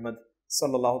মুহাম্মদ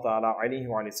সাল্লাল্লাহু তাআলা আলাইহি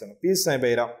ওয়া সাল্লাম। প্রিয়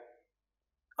সাহাবায়েরা,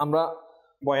 আমরা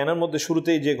বয়ানের মধ্যে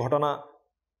শুরুতেই যে ঘটনা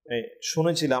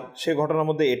শুনেছিলাম, সেই ঘটনার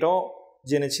মধ্যে এটাও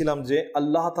জেনেছিলাম যে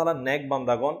আল্লাহ তাআলার নেক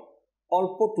বান্দাগণ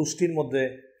অল্প তুষ্টির মধ্যে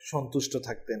সন্তুষ্ট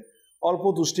থাকতেন। অল্প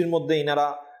তুষ্টির মধ্যে ইনারা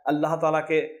আল্লাহ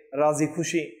তাআলাকে রাজি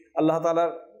খুশি, আল্লাহ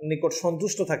তাআলার নিকট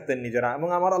সন্তুষ্ট থাকতেন নিজেরা, এবং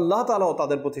আমার আল্লাহ তাআলাও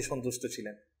তাদের প্রতি সন্তুষ্ট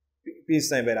ছিলেন। প্রিয়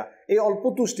সাহাবায়েরা, এই অল্প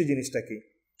তুষ্টি জিনিসটা কি?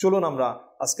 চলুন আমরা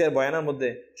আজকের বয়ানের মধ্যে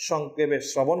সংক্ষেপে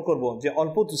শ্রবণ করব যে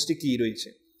অল্প তুষ্টি কি রয়েছে।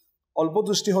 অল্প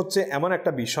তুষ্টি হচ্ছে এমন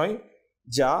একটা বিষয়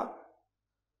যা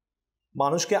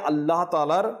মানুষকে আল্লাহ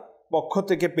তাআলার পক্ষ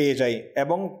থেকে পেয়ে যায়,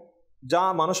 এবং যা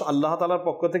মানুষ আল্লাহ তাআলার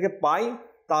পক্ষ থেকে পায়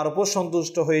তার উপর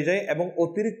সন্তুষ্ট হয়ে যায়, এবং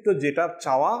অতিরিক্ত যেটা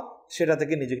চাওয়া সেটা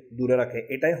থেকে নিজেকে দূরে রাখে।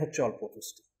 এটাই হচ্ছে অল্প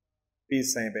তুষ্টি। প্রিয়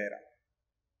সাহাবায়েরা,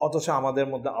 অথচ আমাদের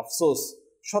মধ্যে আফসোস,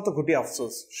 শত কোটি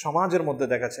আফসোস, সমাজের মধ্যে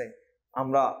দেখা যায়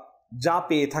আমরা যা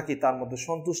পেয়ে থাকি তার মধ্যে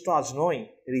সন্তুষ্ট আজ নই।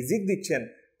 রিজিক দিচ্ছেন,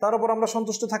 তার উপর আমরা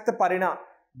সন্তুষ্ট থাকতে পারি না।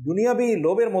 দুনিয়াবি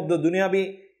লোভের মধ্যে, দুনিয়াবি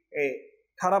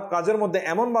খারাপ কাজের মধ্যে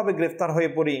এমনভাবে গ্রেফতার হয়ে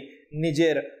পড়ি,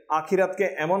 নিজের আখিরাতকে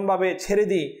এমনভাবে ছেড়ে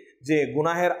দিই যে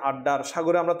গুনাহের আড্ডার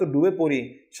সাগরে আমরা তো ডুবে পড়ি।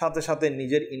 সাথে সাথে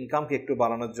নিজের ইনকামকে একটু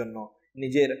বাড়ানোর জন্য,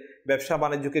 নিজের ব্যবসা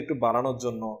বাণিজ্যকে একটু বাড়ানোর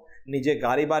জন্য, নিজে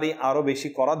গাড়ি বাড়ি আরো বেশি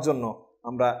করার জন্য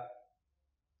আমরা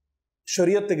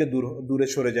শরীয়ত থেকে দূরে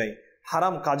সরে যাই,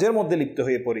 হারাম কাজের মধ্যে লিপ্ত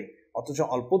হয়ে পড়ি। অথচ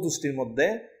অল্প তুষ্টির মধ্যে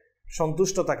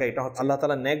সন্তুষ্ট থাকা, এটা হচ্ছে আল্লাহ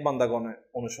তাআলার নেক বান্দাগণের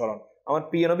অনুসরণ, আমার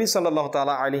প্রিয় নবী সাল্লাল্লাহু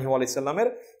তাআলা আলাইহি ওয়া সাল্লামের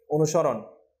অনুসরণ,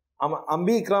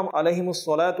 আম্বি ইকরাম আলাইহিমুস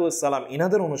সালাতু ওয়াস সালাম,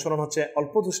 ইনাদের অনুসরণ হচ্ছে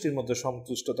অল্প তুষ্টির মধ্যে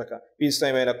সন্তুষ্ট থাকা।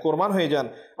 ইসলামীরা কোরবান হয়ে যান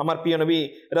আমার প্রিয় নবী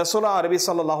রাসূল আরবি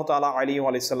সাল্লাল্লাহু তাআলা আলাইহি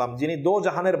ওয়া সাল্লাম, যিনি দো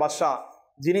জাহানের বাদশা,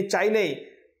 যিনি চাইলেই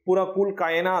পুরা কুল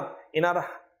কায়নাত এনার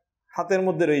হাতের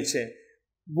মধ্যে রয়েছে।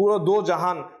 পুরো দো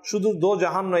জাহান, শুধু দো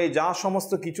জাহান নয়, যা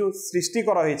সমস্ত কিছু সৃষ্টি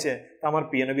করা হয়েছে আমার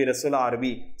প্রিয় নবী রাসূল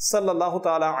আরবি সাল্লাল্লাহু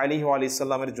তাআলা আলাইহি ওয়া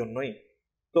সাল্লামের জন্যই।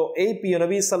 তো এই প্রিয়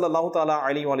নবী সাল্লাল্লাহু তাআলা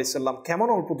আলাইহি ওয়া সাল্লাম কেমন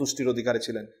অল্প তুষ্টির অধিকারী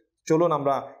ছিলেন, চলুন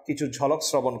আমরা কিছু ঝলক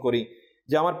শ্রবণ করি।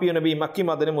 যে আমার প্রিয় নবী মাক্কি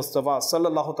মাদানী মুস্তাফা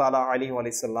সাল্লাল্লাহু তাআলা আলাইহি ওয়া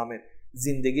সাল্লামের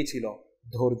জিন্দেগি ছিল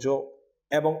ধৈর্য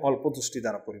এবং অল্প তুষ্টি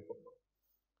দ্বারা পরিপূর্ণ।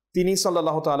 তিনি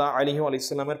সাল্লাল্লাহু তাআলা আলাইহি ওয়া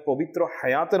সাল্লামের পবিত্র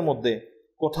হায়াতের মধ্যে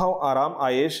কোথাও আরাম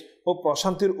আয়েশ ও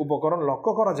প্রশান্তির উপকরণ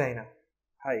লক্ষ্য করা যায় না।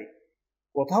 হাই,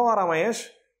 কোথাও আরাম আয়েশ,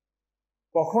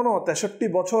 কখনো 63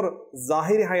 বছর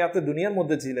জাহিরি হায়াতে দুনিয়ার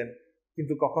মধ্যে ছিলেন,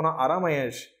 কিন্তু কখনো আরাম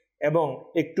আয়েশ এবং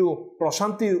একটু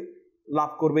প্রশান্তি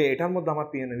লাভ করবে এটার মধ্যে আমার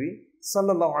প্রিয় নবী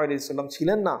সাল্লাল্লাহু আলাইহি সাল্লাম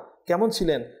ছিলেন না। কেমন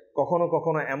ছিলেন? কখনো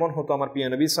কখনো এমন হতো আমার প্রিয়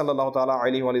নবী সাল্লাল্লাহু তাআলা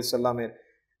আলাইহি ওয়া সাল্লামের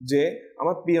যে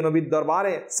আমার প্রিয় নবীর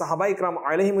দরবারে সাহাবায়ে কিরাম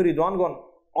আলাইহিম রিদওয়ানগণ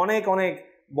অনেক অনেক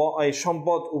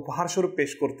সম্পদ উপহার স্বরূপ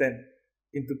পেশ করতেন,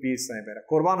 কিন্তু প্রিয় সাহাবায়েরা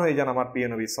কোরবান হয়ে যান আমার প্রিয়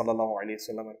নবী সাল্লাল্লাহু আলাইহি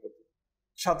সাল্লামের প্রতি।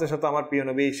 সাথে সাথে আমার প্রিয়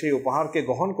নবী সেই উপহারকে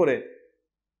গ্রহণ করে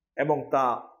এবং তা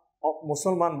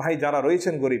মুসলমান ভাই যারা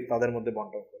রয়েছেন গরিব তাদের মধ্যে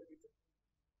বন্টন করে দিতেন।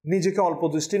 নিজেকে অল্প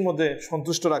তুষ্টির মধ্যে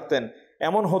সন্তুষ্ট রাখতেন।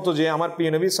 এমন হতো যে আমার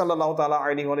প্রিয় নবী সাল্লাল্লাহু তাআলা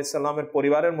আলাইহি ওয়া সাল্লামের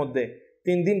পরিবারের মধ্যে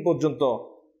 3 দিন পর্যন্ত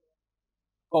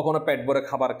কখনো পেট ভরে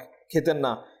খাবার খেতেন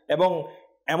না, এবং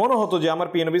এমনও হতো যে আমার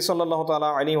প্রিয় নবী সাল্লাল্লাহু তাআলা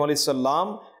আলাইহি ওয়া সাল্লাম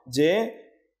যে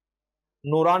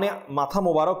নুরানি মাথা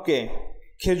মোবারককে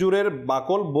খেজুরের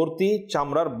বাকল ভর্তি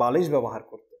চামড়ার বালিশ ব্যবহার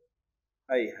করতেন।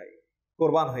 হাই হাই,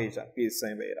 কোরবান হয়ে যান প্রিয়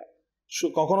সাহাবায়েরা।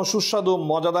 কখনো সুস্বাদু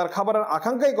মজাদার খাবারের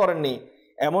আকাঙ্ক্ষাই করেননি,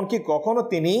 এমনকি কখনো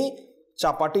তিনি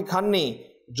চাপাটি খাননি।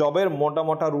 জবের মোটা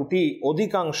মোটা রুটি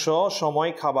অধিকাংশ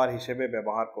সময় খাবার হিসেবে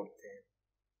ব্যবহার করতেন।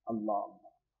 আল্লাহ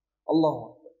আল্লাহ,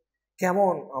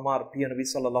 কেমন আমার প্রিয় নবী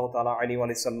সাল্লাল্লাহু তাআলা আলাইহি ওয়া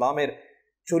সাল্লামের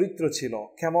চরিত্র ছিল,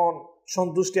 কেমন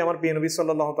সন্তুষ্টি আমার প্রিয় নবী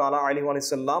সাল্লাল্লাহু তাআলা আলাইহি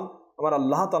ওয়া সাল্লাম আমার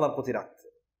আল্লাহ তাআলার প্রতি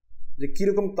রাখতেন, যে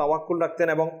কিরকম তাওয়াক্কুল রাখতেন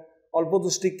এবং অল্প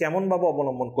দৃষ্টি কেমনভাবে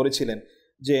অবলম্বন করেছিলেন।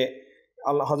 যে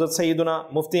হযরত সাইয়্যিদুনা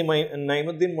মুফতি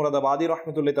নাঈমুদ্দিন মুরাদাবাদী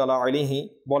রাহমাতুল্লাহি তাআলা আলাইহি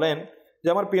বলেন যে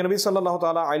আমার প্রিয় নবী সাল্লাল্লাহু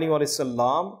তাআলা আলাইহি ওয়া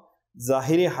সাল্লাম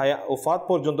জাহিরি ওফাত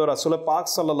পর্যন্ত রাসূল পাক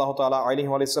সাল্লাল্লাহু তাআলা আলাইহি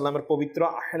ওয়া সাল্লামের পবিত্র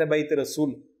আহলে বাইতে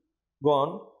রাসূলগণ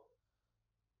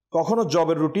কখনো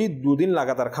জবের রুটি 2 দিন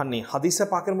লাগাতার খাননি। হাদিসে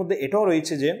পাকের মধ্যে এটাও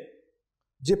রয়েছে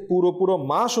যে পুরো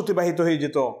মাস অতিবাহিত হয়ে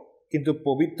যেত, কিন্তু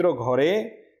পবিত্র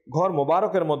ঘর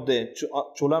মোবারকের মধ্যে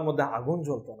চুলার মধ্যে আগুন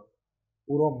জ্বলত না,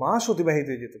 পুরো মাস অতিবাহিত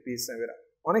হয়ে যেত। পীর সাহেবেরা,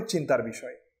 অনেক চিন্তার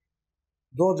বিষয়।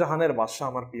 দো জাহানের বাদশা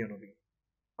আমার প্রিয় নবী,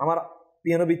 আমার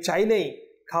প্রিয় নবী চাইলেই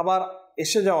খাবার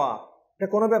এসে যাওয়া এটা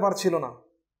কোনো ব্যাপার ছিল না।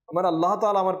 আমার আল্লাহ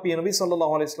তাআলা আমার প্রিয় নবী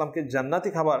সাল্লাল্লাহু আলাইহি ওয়াসাল্লামকে জান্নাতি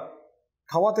খাবার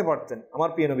খাওয়াতে পারতেন আমার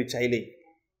প্রিয় নবী চাইলেই।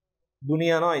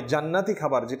 দুনিয়া নয়, জান্নাতি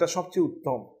খাবার, যেটা সবচেয়ে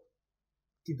উত্তম,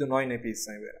 কিন্তু নয় পীর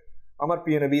সাহেবেরা। আমার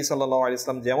প্রিয় নবী সাল্লাল্লাহু আলাইহি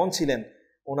ওয়াসাল্লাম যেমন ছিলেন,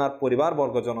 ওনার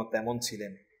পরিবারবর্গজন তেমন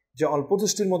ছিলেন, যে অল্প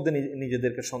তুষ্টির মধ্যে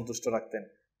নিজেদেরকে সন্তুষ্ট রাখতেন।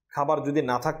 খাবার যদি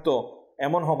না থাকতো,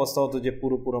 এমন অবস্থা হতো যে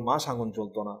পুরো মাস আগুন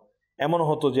জ্বলতো না। এমন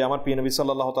হতো যে আমার প্রিয় নবী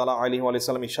সাল্লাল্লাহু তাআলা আলাইহি ওয়া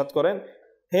সাল্লাম ইরশাদ করেন,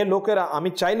 হে লোকেরা, আমি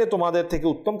চাইলে তোমাদের থেকে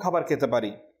উত্তম খাবার খেতে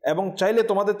পারি এবং চাইলে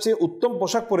তোমাদের চেয়ে উত্তম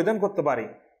পোশাক পরিধান করতে পারি,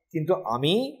 কিন্তু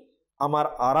আমি আমার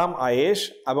আরাম আয়েশ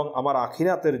এবং আমার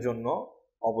আখিরাতের জন্য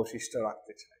অবশিষ্ট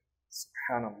রাখতে চাই।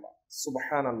 সুবহানাল্লাহ,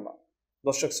 সুবহানাল্লাহ।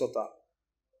 দর্শক শ্রোতা,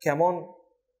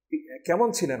 কেমন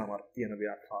ছিলেন আমার প্রিয় নবী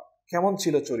আখলাক, কেমন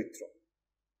ছিল চরিত্র।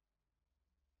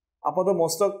 আপাত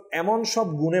মস্তক এমন সব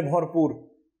গুণে ভরপুর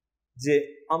যে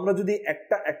আমরা যদি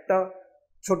একটা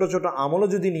ছোট ছোট আমলও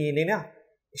যদি নিয়ে নিই না,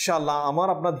 ইনশাআল্লাহ আমার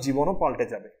আপনার জীবনও পাল্টে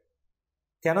যাবে।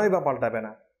 কেনই বা পাল্টাবে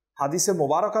না? হাদিসে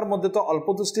মোবারকার মধ্যে তো অল্প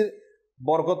তুষ্টির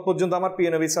বরকত পর্যন্ত আমার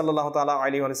প্রিয় নবী সাল্লাল্লাহু তাআলা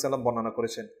আলাইহি ওয়া সাল্লাম বর্ণনা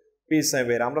করেছেন। পীর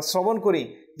সাহেবের আমরা শ্রবণ করি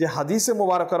যে হাদিসে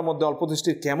মোবারকার মধ্যে অল্প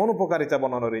তুষ্টির কেমন উপকারিতা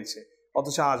বর্ণনা রয়েছে,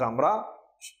 অথচ আজ আমরা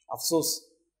আফসোস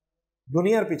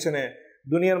দুনিয়ার পিছনে,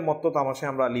 দুনিয়ার মত্ত তামাশায়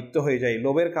আমরা লিপ্ত হয়ে যাই,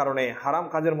 লোভের কারণে হারাম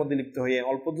কাজের মধ্যে লিপ্ত হয়ে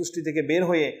অল্প দৃষ্টি থেকে বের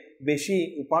হয়ে বেশি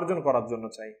উপার্জন করার জন্য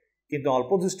চাই, কিন্তু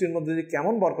অল্প দৃষ্টির মধ্যে যে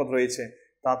কেমন বরকত রয়েছে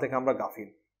তা থেকে আমরা গাফিল।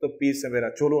 তো পীর সাহেবেরা,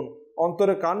 চলুন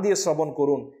অন্তরে কান দিয়ে শ্রবণ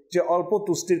করুন যে অল্প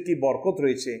তুষ্টির কি বরকত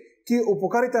রয়েছে, কি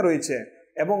উপকারিতা রয়েছে,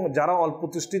 এবং যারা অল্প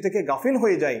তুষ্টি থেকে গাফিল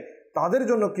হয়ে যায় তাদের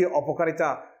জন্য কি অপকারিতা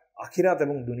আখিরাত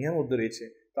এবং দুনিয়ার মধ্যে রয়েছে,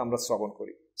 তা আমরা শ্রবণ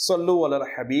করি। সাল্লু আলাল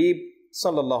হাবিব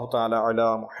সাল্লাল্লাহু তাআলা আলা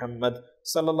মুহাম্মদ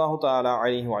সাল্লাল্লাহু তাআলা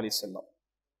আলাইহি ওয়া সাল্লাম।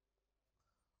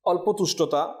 অল্প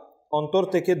তুষ্টতা অন্তর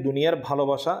থেকে দুনিয়ার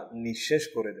ভালোবাসা নিঃশেষ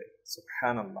করে দেয়।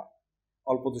 সুবহানাল্লাহ।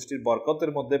 অল্প তুষ্টির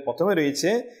বরকতের মধ্যে প্রথমে রয়েছে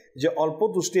যে অল্প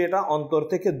তুষ্টি এটা অন্তর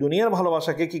থেকে দুনিয়ার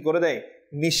ভালোবাসাকে কি করে দেয়?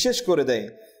 নিঃশেষ করে দেয়।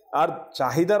 আর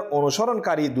চাহিদার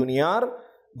অনুসরণকারী দুনিয়ার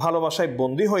ভালোবাসায়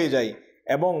বন্দী হয়ে যায়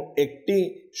এবং একটি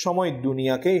সময়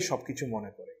দুনিয়াকেই সবকিছু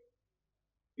মনে করে।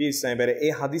 পীর সাহেবের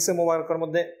এই হাদিসে মোবারকের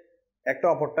মধ্যে একটা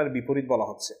অপরটার বিপরীত বলা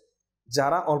হচ্ছে।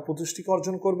 যারা অল্প তুষ্টিকে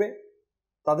অর্জন করবে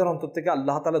তাদের অন্তর থেকে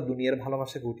আল্লাহ তাআলা দুনিয়ার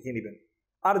ভালোবাসাকে উঠিয়ে নেবেন,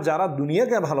 আর যারা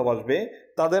দুনিয়াকে ভালোবাসবে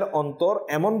তাদের অন্তর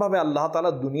এমনভাবে আল্লাহ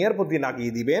তাআলা দুনিয়ার প্রতি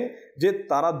লাগিয়ে দিবেন যে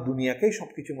তারা দুনিয়াকেই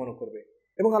সবকিছু মনে করবে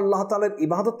এবং আল্লাহ তাআলার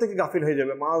ইবাদত থেকে গাফিল হয়ে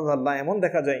যাবে। মাআযাল্লাহ, এমন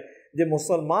দেখা যায় যে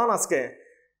মুসলমান আজকে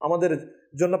আমাদের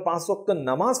জন্য 5 ওয়াক্ত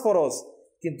নামাজ ফরজ,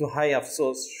 কিন্তু হাই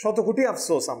আফসোস, শত কোটি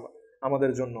আফসোস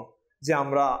আমাদের জন্য যে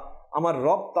আমরা আমার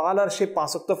রব তাআলার সেই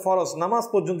 5 ওয়াক্ত ফরজ নামাজ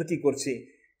পর্যন্ত কি করছি,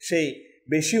 সেই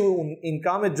বেশি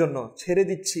ইনকামের জন্য ছেড়ে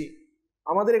দিচ্ছি।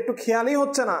 আমাদের একটু খেয়ালই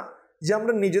হচ্ছে না যে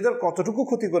আমরা নিজেদের কতটুকু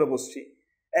ক্ষতি করে বসছি।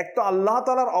 এক তো আল্লাহ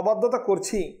তাআলার অবাধ্যতা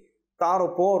করছি, তার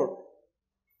উপর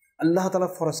আল্লাহ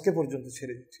তাআলার ফরজকে পর্যন্ত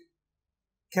ছেড়ে দিচ্ছি।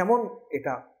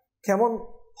 এটা কেমন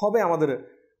হবে আমাদের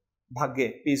ভাগ্যে?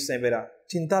 পীর সাহেবেরা,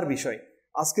 চিন্তার বিষয়।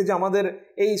 আজকে যে আমাদের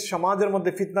এই সমাজের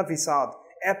মধ্যে ফিতনা ফিসাদ,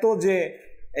 এত যে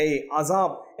এই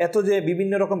আযাব, এত যে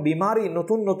বিভিন্ন রকম বিমারি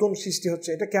নতুন নতুন সৃষ্টি হচ্ছে,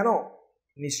 এটা কেন?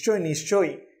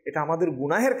 নিশ্চয়ই এটা আমাদের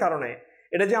গুনাহের কারণে।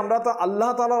 এটা যে আমরা তো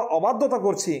আল্লাহ তাআলার অবাধ্যতা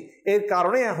করছি এর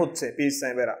কারণে হচ্ছে। পীর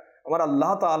সাহেবেরা, আমার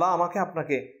আল্লাহ তাআলা আমাকে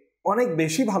আপনাকে অনেক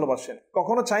বেশি ভালোবাসেন।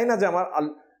 কখনো চাই না যে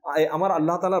আমার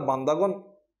আল্লাহ তাআলার বান্দাগণ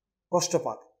কষ্ট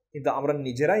পাক, কিন্তু আমরা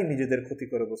নিজেরাই নিজেদের ক্ষতি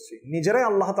করে বসছি, নিজেরাই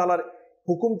আল্লাহ তাআলার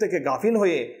হুকুম থেকে গাফিল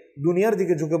হয়ে দুনিয়ার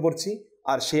দিকে ঝুঁকে পড়ছি,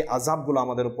 আর সেই আযাবগুলো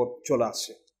আমাদের উপর চলে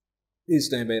আসছে।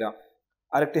 ইসলামী ভাইরা,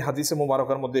 আরেকটি হাদিসে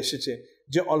মোবারকের মধ্যে এসেছে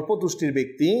যে অল্প তুষ্টির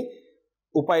ব্যক্তি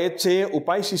উপায়ের চেয়ে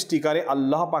উপায় সৃষ্টিকারী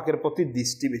আল্লাহ পাকের প্রতি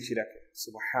দৃষ্টি বেশি রাখে।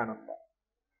 সুবহানাল্লাহ।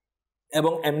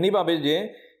 এবং এমনিভাবে যে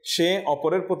সে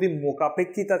অপরের প্রতি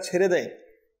মুখাপেক্ষিতা ছেড়ে দেয়,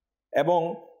 এবং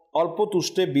অল্প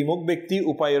তুষ্টে বিমুখ ব্যক্তি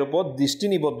উপায়ের উপর দৃষ্টি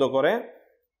নিবদ্ধ করে,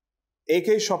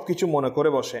 একেই সবকিছু মনে করে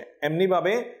বসে।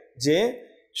 এমনিভাবে যে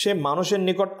সে মানুষের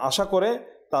নিকট আশা করে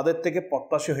তাদের থেকে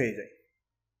প্রত্যাশী হয়ে যায়।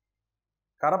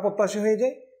 কারা প্রত্যাশী হয়ে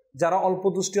যায়? যারা অল্প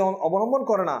দৃষ্টি অবলম্বন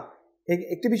করে না।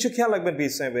 একটি বিষয় খেয়াল রাখবেন প্রিয়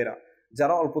ইসলামী ভাইরা,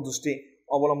 যারা অল্প দৃষ্টি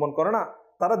অবলম্বন করে না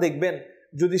তারা দেখবেন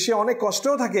যদি সে অনেক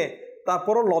কষ্টেও থাকে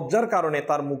তারপরও লজ্জার কারণে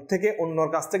তার মুখ থেকে অন্যর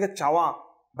কাছ থেকে চাওয়া,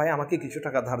 ভাই আমাকে কিছু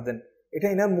টাকা ধার দেন, এটা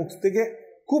এনার মুখ থেকে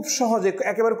খুব সহজে,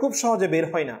 একেবারে খুব সহজে বের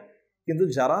হয় না। কিন্তু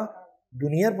যারা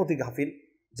দুনিয়ার প্রতি গাফিল,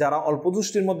 যারা অল্প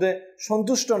দৃষ্টির মধ্যে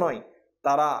সন্তুষ্ট নয়,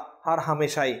 তারা হার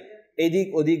হামেশাই এদিক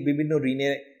ওদিক বিভিন্ন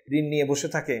ঋণ নিয়ে বসে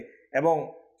থাকে এবং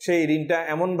সেই ঋণটা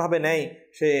এমনভাবে নেয়,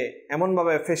 সে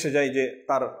এমনভাবে ফেসে যায় যে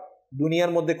তার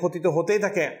দুনিয়ার মধ্যে ক্ষতি তো হতেই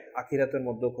থাকে, আখিরাতের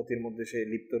মধ্যেও ক্ষতির মধ্যে সে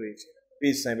লিপ্ত রয়েছে।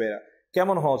 প্লিজ সাহেবেরা,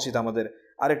 কেমন হওয়া উচিত আমাদের?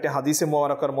 আরেকটি হাদিসে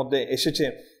মোবারকার মধ্যে এসেছে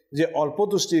যে অল্প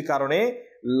তুষ্টির কারণে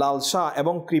লালসা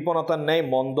এবং কৃপণতার ন্যায়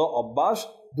মন্দ অভ্যাস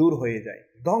দূর হয়ে যায়,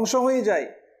 ধ্বংস হয়ে যায়।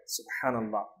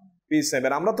 সুবহানাল্লাহ। প্লিজ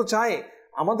সাহেবেরা, আমরা তো চাই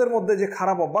আমাদের মধ্যে যে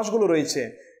খারাপ অভ্যাসগুলো রয়েছে,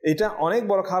 এটা অনেক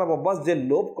বড় খারাপ অভ্যাস, যে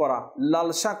লোভ করা,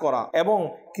 লালসা করা এবং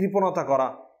কৃপণতা করা,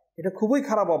 এটা খুবই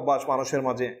খারাপ অভ্যাস মানুষের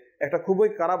মাঝে, একটা খুবই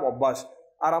খারাপ অভ্যাস।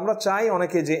 আর আমরা চাই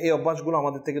অনেকে যে এই অভ্যাসগুলো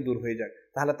আমাদের থেকে দূর হয়ে যাক।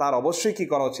 তাহলে তার অবশ্যই কি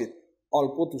করা উচিত?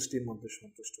 অল্প তুষ্টির মধ্যে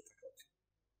সন্তুষ্ট থাকা উচিত।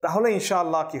 তাহলে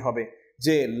ইনশাআল্লাহ কি হবে,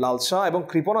 যে লালসা এবং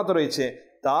কৃপণতা রয়েছে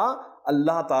তা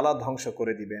আল্লাহ তাআলা ধ্বংস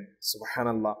করে দিবেন।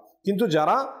 সুবহানাল্লাহ। কিন্তু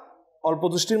যারা অল্প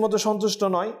তুষ্টির মধ্যে সন্তুষ্ট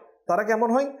নয়, তারা কেমন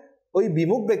হয়? ওই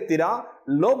বিমুখ ব্যক্তিরা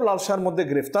লোভ লালসার মধ্যে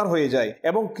গ্রেফতার হয়ে যায়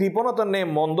এবং কৃপণতার ন্যায়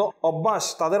মন্দ অভ্যাস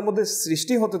তাদের মধ্যে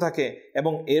সৃষ্টি হতে থাকে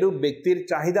এবং এরূপ ব্যক্তির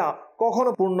চাহিদা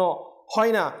কখনো পূর্ণ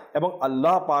হয় না এবং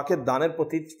আল্লাহ পাকের দানের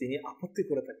প্রতি তিনি আপত্তি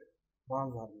করে থাকেন।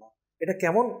 মাশাআল্লাহ, এটা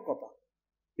কেমন কথা?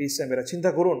 ইসলামেরা চিন্তা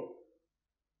করুন,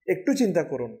 একটু চিন্তা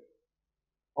করুন,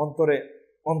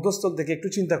 অন্তঃস্থল থেকে একটু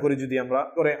চিন্তা করি, যদি আমরা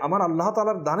করে আমার আল্লাহ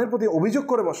তাআলার দানের প্রতি অভিযোগ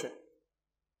করে বসে,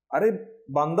 আরে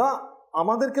বান্দা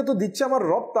আমাদেরকে তো দিচ্ছে আমার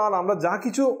রব তাআলা, আমরা যা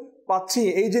কিছু পাচ্ছি,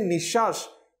 এই যে নিঃশ্বাস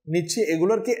নিচ্ছি,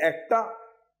 এগুলোর কি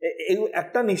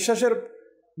একটা নিঃশ্বাসের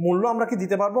মূল্য আমরা কি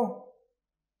দিতে পারবো?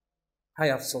 হাই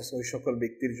আফসোস ওই সকল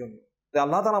ব্যক্তির জন্য যে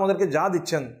আল্লাহ তাআলা আমাদেরকে যা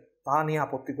দিচ্ছেন তা নিয়ে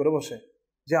আপত্তি করে বসে,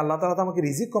 যে আল্লাহ তাআলা তো আমাকে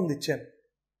রিজিক কম দিচ্ছেন।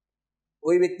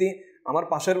 ওই ব্যক্তি, আমার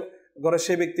পাশের ঘরের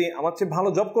সেই ব্যক্তি আমার চেয়ে ভালো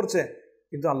জব করছে,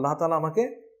 কিন্তু আল্লাহ তাআলা আমাকে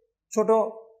ছোট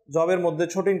জবের মধ্যে,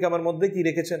 ছোট ইনকামের মধ্যে কি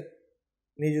রেখেছেন?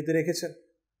 নিযুক্তি রেখেছেন।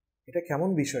 এটা কেমন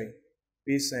বিষয়?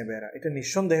 প্লিজ সাহেবেরা, এটা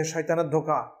নিঃসন্দেহে শয়তানের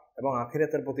ধোঁকা এবং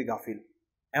আখিরাতের প্রতি গাফিল।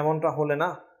 এমনটা হলে না,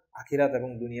 আখিরাত এবং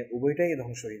দুনিয়া উভয়টাই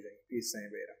ধ্বংস হয়ে যায়। প্লিজ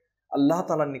সাহেবেরা, আল্লাহ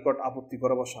তাআলার নিকট আপত্তি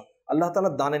করে বসা, আল্লাহ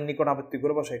তাআলার দানের নিকট আপত্তি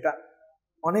করে বসা, এটা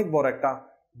অনেক বড় একটা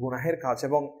গুনাহের কাজ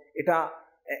এবং এটা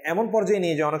এমন পর্যায়ে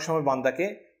নিয়ে যায় অনেক সময় বান্দাকে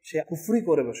সে কুফরি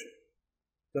করে বসে।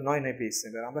 তো নয় প্লিজ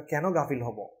সাহেবেরা, আমরা কেন গাফিল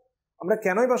হব? আমরা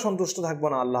কেনই বা সন্তুষ্ট থাকবো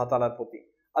না আল্লাহ তাআলার প্রতি?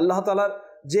 আল্লাহ তাআলার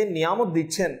যে নিয়ামত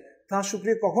দিচ্ছেন তার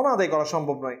শুকরিয়া কখনো আদায় করা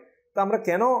সম্ভব নয়। তা আমরা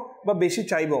কেন বা বেশি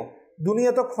চাইব?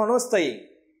 দুনিয়া তো ক্ষণস্থায়ী,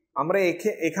 আমরা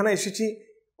এখানে এসেছি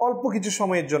অল্প কিছু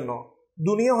সময়ের জন্য।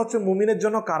 দুনিয়া হচ্ছে মুমিনের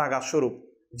জন্য কারাগার স্বরূপ।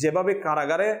 যেভাবে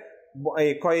কারাগারে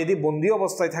কয়েদি বন্দী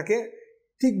অবস্থায় থাকে,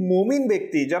 ঠিক মুমিন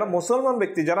ব্যক্তি, যারা মুসলমান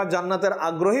ব্যক্তি, যারা জান্নাতের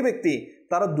আগ্রহী ব্যক্তি,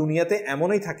 তারা দুনিয়াতে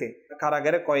এমনই থাকে।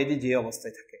 কারাগারে কয়েদি যে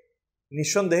অবস্থায় থাকে,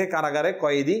 নিঃসন্দেহে কারাগারে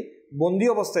কয়েদি বন্দী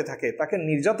অবস্থায় থাকে, তাকে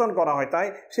নির্যাতন করা হয়, তাই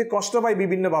সে কষ্ট পায়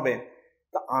বিভিন্নভাবে।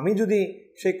 তা আমি যদি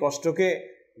সেই কষ্টকে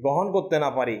গ্রহণ করতে না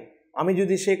পারি, আমি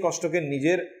যদি সেই কষ্টকে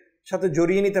নিজের সাথে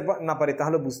জড়িয়ে নিতে না পারি,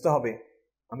 তাহলে বুঝতে হবে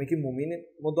আমি কি মুমিনের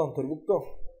মধ্যে অন্তর্ভুক্ত?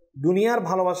 দুনিয়ার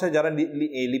ভালোবাসায় যারা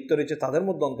লিপ্ত রয়েছে তাদের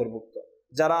মধ্যে অন্তর্ভুক্ত,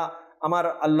 যারা আমার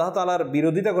আল্লাহ তাআলার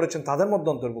বিরোধিতা করেছেন তাদের মধ্যে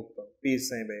অন্তর্ভুক্ত। প্লিজ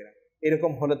সাহেবেরা,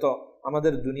 এরকম হলে তো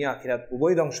আমাদের দুনিয়া আখিরাত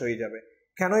উভয় ধ্বংস হয়ে যাবে।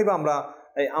 কেনই বা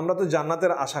আমরা তো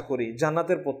জান্নাতের আশা করি,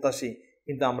 জান্নাতের প্রত্যাশী,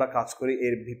 কিন্তু আমরা কাজ করি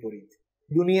এর বিপরীত।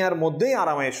 দুনিয়ার মধ্যেই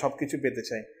আরামায়েশ সবকিছু পেতে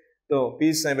চাই। তো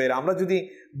প্লিজ সাহেবেরা, আমরা যদি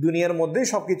দুনিয়ার মধ্যেই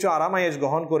সবকিছু আরামায়েশ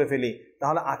গ্রহণ করে ফেলি,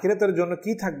 তাহলে আখিরাতের জন্য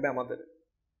কি থাকবে আমাদের?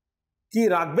 কি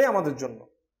রাখবে আমাদের জন্য?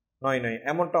 নয়,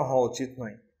 এমনটা হওয়া উচিত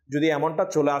নয়। যদি এমনটা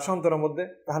চলে আসে অন্তরের মধ্যে,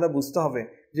 তাহলে বুঝতে হবে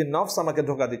যে নফস আমাকে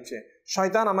ধোঁকা দিচ্ছে,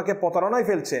 শয়তান আমাকে প্রতারণায়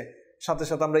ফেলছে। সাথে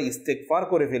সাথে আমরা ইস্তেগফার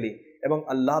করে ফেলি এবং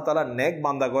আল্লাহ তাআলা নেক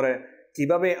বান্দা করে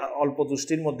কিভাবে অল্প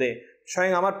তুষ্টির মধ্যে,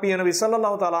 স্বয়ং আমার প্রিয় নবী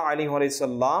সাল্লাল্লাহু তাআলা আলাইহি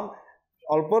ওয়াসাল্লাম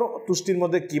অল্প তুষ্টির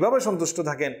মধ্যে কিভাবে সন্তুষ্ট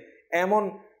থাকেন, এমন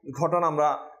ঘটনা আমরা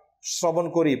শ্রবণ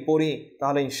করি, পড়ি,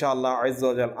 তাহলে ইনশাআল্লাহ আযজা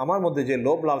ওয়া জাল আমার মধ্যে যে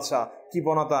লোভ লালসা,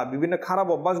 কৃপণতা, বিভিন্ন খারাপ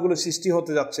অভ্যাসগুলো সৃষ্টি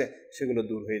হতে যাচ্ছে, সেগুলো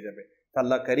দূর হয়ে যাবে।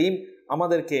 আল্লাহ করিম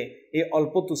আমাদেরকে এই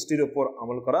অল্প তুষ্টির উপর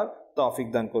আমল করার তৌফিক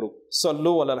দান করুক।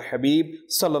 সাল্লু আলাল হাবিব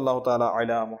সাল্লাল্লাহু তাআলা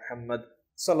আলা মুহাম্মদ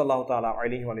সাল্লাল্লাহু তাআলা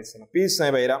আলাইহি ওয়া সাল্লাম। প্লিজ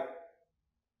ভাইরা,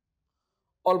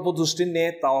 অল্প তুষ্টির নিয়ে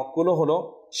তাওয়াক্কুল হলো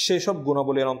সেসব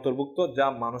গুণাবলীর অন্তর্ভুক্ত যা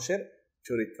মানুষের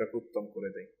চরিত্রকে উত্তম করে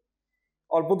দেয়।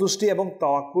 অল্প তুষ্টি এবং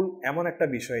তাওয়াক্কুল এমন একটা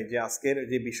বিষয়, যে আজকের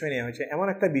যে বিষয় নেওয়া হয়েছে এমন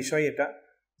একটা বিষয় এটা,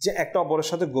 যে একটা অপরের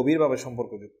সাথে গভীরভাবে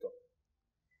সম্পর্কযুক্ত।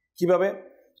 কিভাবে?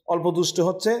 অল্প দুষ্টু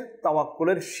হচ্ছে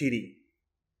তাওয়াক্কুলের সিঁড়ি।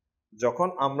 যখন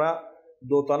আমরা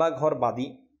দোতলা ঘর বাঁধি,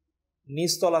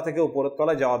 নিচতলা থেকে উপরের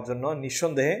তলায় যাওয়ার জন্য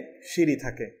নিঃসন্দেহে সিঁড়ি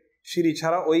থাকে। সিঁড়ি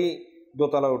ছাড়া ওই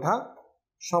দোতলা ওঠা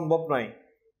সম্ভব নয়।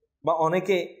 বা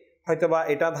অনেকে হয়তোবা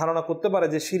এটা ধারণা করতে পারে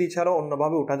যে সিঁড়ি ছাড়া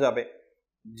অন্যভাবে উঠা যাবে।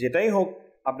 যেটাই হোক,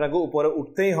 আপনাকে উপরে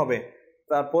উঠতেই হবে।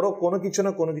 তারপরও কোনো কিছু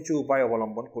না কোনো কিছু উপায়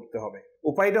অবলম্বন করতে হবে।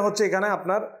 উপায়টা হচ্ছে এখানে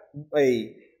আপনার এই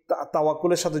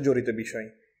তাওয়াক্কুলের সাথে জড়িত বিষয়,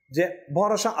 যে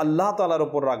ভরসা আল্লাহ তাআলার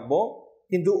উপর রাখবো,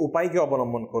 কিন্তু উপায়কে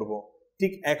অবলম্বন করব।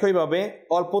 ঠিক একইভাবে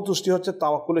অল্প তুষ্টি হচ্ছে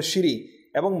তাওয়াক্কুলের সিঁড়ি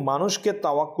এবং মানুষকে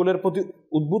তাওয়াক্কুলের প্রতি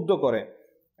উদ্বুদ্ধ করে,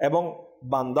 এবং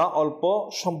বান্দা অল্প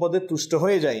সম্পদে তুষ্ট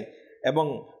হয়ে যায় এবং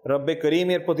রব্বে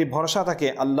করিমের প্রতি ভরসা থাকে।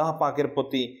 আল্লাহ পাকের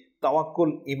প্রতি তাওয়াক্কুল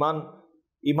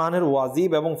ইমানের ওয়াজিব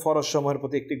এবং ফরজ সমূহের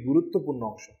প্রতি একটি গুরুত্বপূর্ণ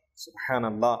অংশ।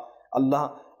 সুবহানাল্লাহ।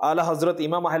 আলা হযরত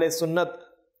ইমাম আহলে সুন্নাত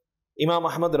ইমাম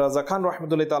আহমদ রাজা খান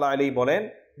রহমতুল্লাহ তাআলা আলাইহি বলেন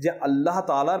যে আল্লাহ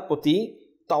তাআলার প্রতি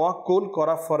তাওয়াক্কুল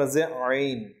করা ফরজে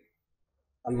আইন।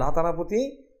 আল্লাহ তাআলার প্রতি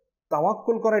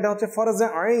তাওয়াক্কুল করা এটা হচ্ছে ফরজে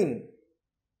আইন।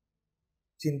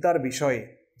 চিন্তার বিষয়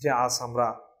যে আজ আমরা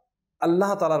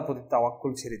আল্লাহ তাআলার প্রতি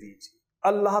তাওয়াক্কুল ছেড়ে দিয়েছি,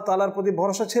 আল্লাহ তাআলার প্রতি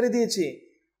ভরসা ছেড়ে দিয়েছি।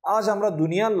 আজ আমরা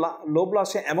দুনিয়ার লোভ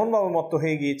লালসে এমনভাবে মত্ত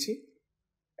হয়ে গিয়েছি,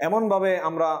 এমনভাবে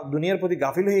আমরা দুনিয়ার প্রতি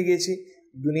গাফিল হয়ে গিয়েছি।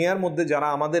 দুনিয়ার মধ্যে যারা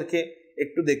আমাদেরকে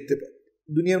একটু দেখতে পায়,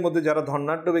 দুনিয়ার মধ্যে যারা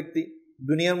ধনাঢ্য ব্যক্তি,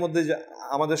 দুনিয়ার মধ্যে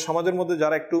আমাদের সমাজের মধ্যে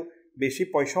যারা একটু বেশি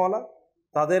পয়সাওয়ালা,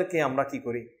 তাদেরকে আমরা কি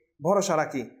করি? ভরসা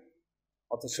রাখি।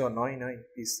 অথচ নয়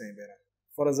পিছনে বেড়া।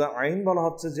 ফরজা আইন বলা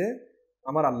হচ্ছে যে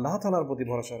আমার আল্লাহ তাআলার প্রতি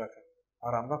ভরসা রাখা।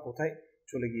 আর আমরা কোথায়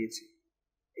চলে গিয়েছি?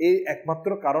 এই একমাত্র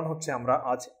কারণ হচ্ছে আমরা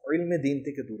আজ ইলমে দ্বীন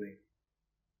থেকে দূরে।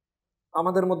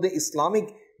 আমাদের মধ্যে ইসলামিক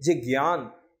যে জ্ঞান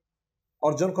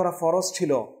অর্জন করা ফরজ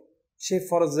ছিল, সেই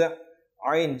ফরজে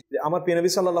আইন, আমার প্রিয় নবী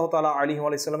সাল্লাল্লাহু তাআলা আলাইহি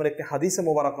ওয়া সাল্লামের একটি হাদিসে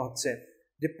মোবারকা হচ্ছে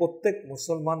যে প্রত্যেক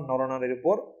মুসলমান নরনারীর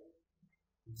উপর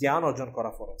জ্ঞান অর্জন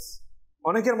করা ফরজ।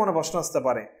 অনেকের মনে প্রশ্ন আসতে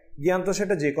পারে, জ্ঞান তো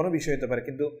সেটা যে কোনো বিষয় হতে পারে,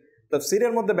 কিন্তু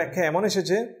তাফসীরের মধ্যে ব্যাখ্যা এমন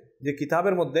এসেছে যে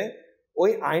কিতাবের মধ্যে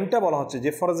ওই আইনটা বলা হচ্ছে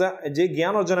যে ফরজে, যে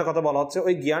জ্ঞান অর্জনের কথা বলা হচ্ছে,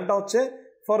 ওই জ্ঞানটা হচ্ছে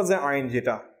ফরজে আইন।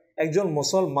 যেটা একজন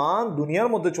মুসলমান দুনিয়ার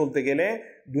মধ্যে চলতে গেলে,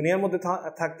 দুনিয়ার মধ্যে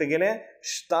থাকতে গেলে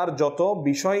তার যত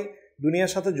বিষয়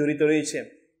দুনিয়ার সাথে জড়িত রয়েছে,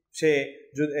 সে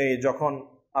যখন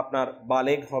আপনার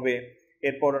বালেগ হবে,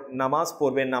 এরপর নামাজ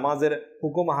পড়বে, নামাজের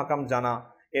হুকুম হাকাম জানা,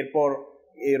 এরপর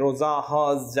রোজা,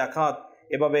 হজ, জাকাত,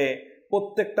 এভাবে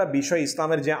প্রত্যেকটা বিষয়,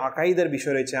 ইসলামের যে আকাইদের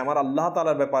বিষয় রয়েছে, আমার আল্লাহ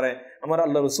তাআলার ব্যাপারে, আমার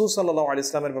আল্লাহ রাসূল সাল্লাল্লাহু আলাইহি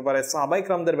ওয়াসাল্লামের ব্যাপারে, সাহাবায়ে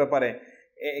কেরামদের ব্যাপারে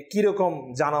কীরকম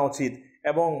জানা উচিত,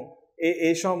 এবং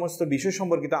এই সমস্ত বিষয়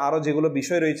সম্পর্কিত আরও যেগুলো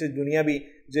বিষয় রয়েছে দুনিয়াবি,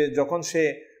 যে যখন সে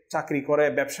চাকরি করে,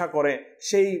 ব্যবসা করে,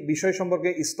 সেই বিষয় সম্পর্কে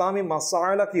ইসলামী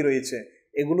মাসাইলা কী রয়েছে,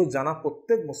 এগুলো জানা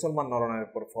প্রত্যেক মুসলমান নরনারীর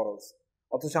উপর ফরজ।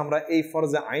 অথচ আমরা এই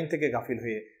ফরজে আইন থেকে গাফিল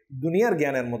হয়ে দুনিয়ার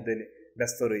জ্ঞানের মধ্যে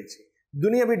ব্যস্ত রয়েছি।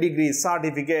 দুনিয়াবি ডিগ্রি,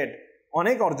 সার্টিফিকেট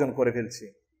অনেক অর্জন করে ফেলছি,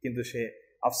 কিন্তু সে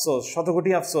আফসোস,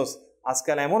 শতকোটি আফসোস,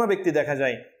 আজকাল এমনও ব্যক্তি দেখা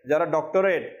যায় যারা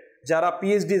ডক্টরেট, যারা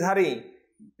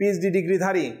পিএইচডি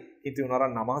ডিগ্রিধারী, কিন্তু ওনারা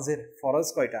নামাজের ফরজ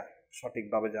কয়টা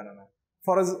সঠিকভাবে জানে না।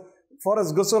 ফরজ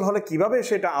গোসল হলে কিভাবে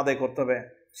সেটা আদায় করতে হবে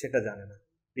সেটা জানে না।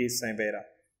 প্লিজ সাইবেরা,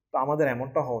 তো আমাদের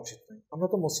এমনটা হওয়া উচিত নয়। আমরা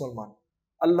তো মুসলমান,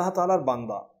 আল্লাহ তাআলার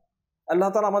বান্দা। আল্লাহ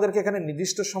তাআলা আমাদেরকে এখানে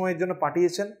নির্দিষ্ট সময়ের জন্য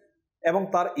পাঠিয়েছেন এবং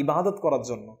তার ইবাদত করার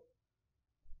জন্য,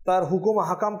 তার হুকুম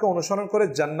হাকামকে অনুসরণ করে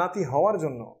জান্নাতি হওয়ার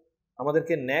জন্য,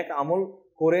 আমাদেরকে নেক আমল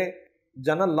করে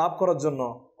জান্নাত লাভ করার জন্য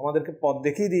আমাদেরকে পথ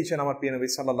দেখিয়ে দিয়েছেন আমার প্রিয় নবী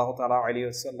সাল্লাল্লাহু তাআলা আলাইহি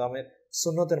ওয়াসাল্লামের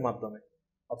সুন্নতের মাধ্যমে।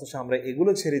 অথচ আমরা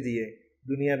এগুলো ছেড়ে দিয়ে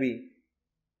দুনিয়াবি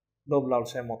লোভ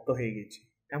লালসায় মত্ত হয়ে গেছি।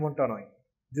 এমনটা নয়।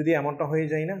 যদি এমনটা হয়ে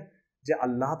যায় না যে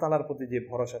আল্লাহ তাআলার প্রতি যে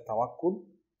ভরসা, তাওয়াক্কুল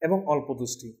এবং অল্প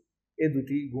তুষ্টি, এই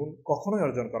দুটি গুণ কখনোই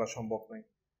অর্জন করা সম্ভব নয়।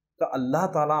 তো আল্লাহ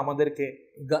তাআলা আমাদেরকে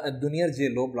দুনিয়ার যে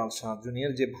লোভ লালসা,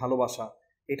 দুনিয়ার যে ভালোবাসা,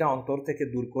 এটা অন্তর থেকে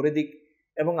দূর করে দিক,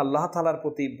 এবং আল্লাহ তাআলার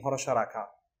প্রতি ভরসা রাখা,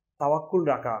 তাওয়াক্কুল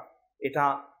রাখা, এটা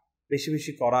বেশি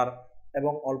বেশি করার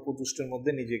এবং অল্প তুষ্টের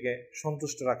মধ্যে নিজেকে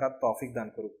সন্তুষ্ট রাখার তৌফিক দান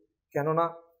করুক। কেননা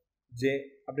যে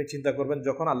আপনি চিন্তা করবেন,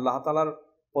 যখন আল্লাহ তাআলার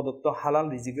প্রদত্ত হালাল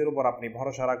রিজিকের উপর আপনি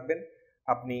ভরসা রাখবেন,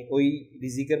 আপনি ওই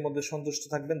রিজিকের মধ্যে সন্তুষ্ট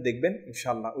থাকবেন, দেখবেন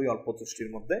ইনশাআল্লাহ ওই অল্প তুষ্টির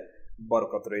মধ্যে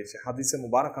বরকত রয়েছে। হাদিসে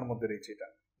মুবারাকার মধ্যে রয়েছে এটা।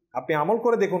 আপনি আমল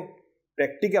করে দেখুন,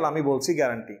 প্র্যাকটিক্যাল আমি বলছি,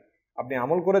 গ্যারান্টি। আপনি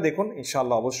আমল করে দেখুন,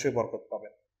 ইনশাআল্লাহ অবশ্যই বরকত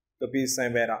পাবেন। তো প্লিজ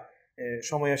সাইবেরা,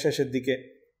 সময় শেষের দিকে,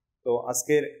 তো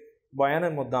আজকের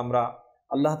বয়ানের মধ্যে আমরা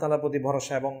আল্লাহ তাআলার প্রতি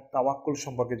ভরসা এবং তাওয়াক্কুল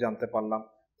সম্পর্কে জানতে পারলাম।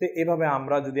 তো এভাবে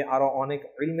আমরা যদি আরও অনেক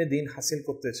ইলমে দ্বীন হাসিল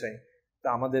করতে চাই, তা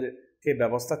আমাদেরকে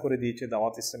ব্যবস্থা করে দিয়েছে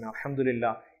দাওয়াত ইসলামী।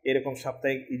 আলহামদুলিল্লাহ, এরকম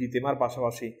সাপ্তাহিক ইজতিমার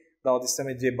পাশাপাশি দাওয়াত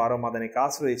ইসলামের যে 12 মাদানী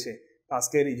কাজ রয়েছে,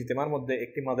 আজকের ইজতিমার মধ্যে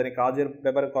একটি মাদানী কাজের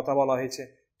ব্যাপারে কথা বলা হয়েছে,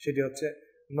 সেটি হচ্ছে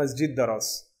মসজিদ দরস,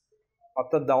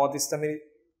 অর্থাৎ দাওয়াত ইসলামীর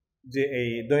যে এই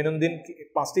দৈনন্দিন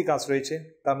 5টি কাজ রয়েছে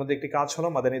তার মধ্যে একটি কাজ হলো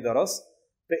মাদানী দরস।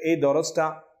 তো এই দরসটা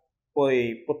ওই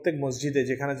প্রত্যেক মসজিদে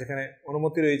যেখানে যেখানে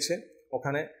অনুমতি রয়েছে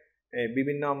ওখানে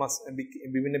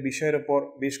বিভিন্ন বিষয়ের উপর,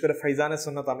 বিশেষ করে ফাইজানে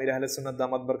সুন্নাত আমির আহলে সুন্নাত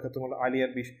দামাত বরকতুল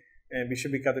আলিয়ার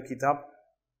বিশ্ববিখ্যাত কিতাব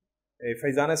এই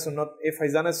ফাইজানে সুন্নাত, এই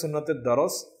ফাইজানে সুন্নাতের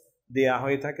দরস দেয়া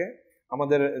হয়ে থাকে।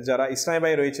 আমাদের যারা ইসলামী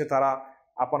ভাই রয়েছে তারা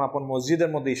আপন আপন মসজিদের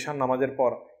মধ্যে ঈশান নামাজের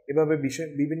পর এভাবে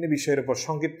বিভিন্ন বিষয়ের উপর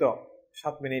সংক্ষিপ্ত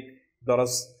 7 মিনিট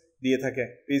দরস দিয়ে থাকে।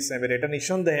 ইসলামের এটা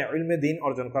নিঃসন্দেহে ইলমে দ্বীন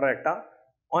অর্জন করার একটা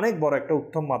অনেক বড় একটা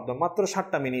উত্তম মাধ্যম। মাত্র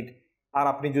 7টা মিনিট, আর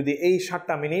আপনি যদি এই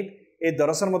 7টা মিনিট এই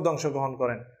দরসের মধ্যে অংশগ্রহণ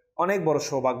করেন অনেক বড়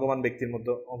সৌভাগ্যবান ব্যক্তির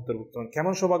মধ্যে অন্তর্ভুক্ত হন।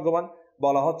 কেমন সৌভাগ্যবান?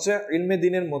 বলা হচ্ছে ইলমে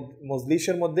দ্বীনের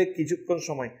মজলিসের মধ্যে কিছুক্ষণ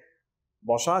সময়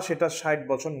বসা সেটা 60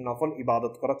 বছর নফল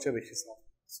ইবাদত করার চেয়ে বেশি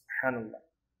সুবহানাল্লাহ।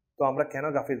 তো আমরা কেন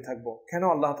গাফিল থাকবো? কেন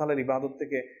আল্লাহ তাআলার ইবাদত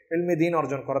থেকে, ইলমে দ্বীন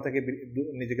অর্জন করা থেকে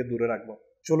নিজেকে দূরে রাখবো?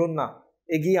 চলুন না,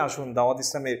 এগিয়ে আসুন। দাওয়াত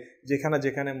ইসলামের যেখানে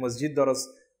যেখানে মসজিদ দরস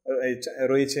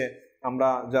রয়েছে, আমরা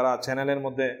যারা চ্যানেলের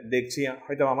মধ্যে দেখছি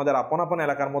হয়তো আমাদের আপন আপন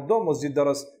এলাকার মধ্যেও মসজিদ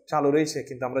দরস চালু রয়েছে,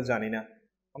 কিন্তু আমরা জানি না।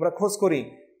 আমরা খোঁজ করি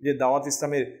যে দাওয়াত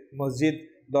ইসলামের মসজিদ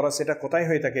দরস এটা কোথায়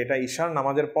হয়ে থাকে। এটা ঈশার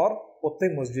নামাজের পর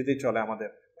প্রত্যেক মসজিদেই চলে আমাদের।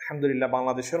 আলহামদুলিল্লাহ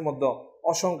বাংলাদেশের মধ্যে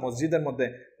অসংখ্য মসজিদের মধ্যে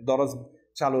দরস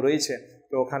চালু রয়েছে।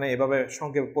 তো ওখানে এভাবে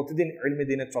সংক্ষেপে প্রতিদিন ইলমে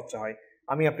দ্বীনের চর্চা হয়।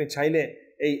 আমি আপনি চাইলে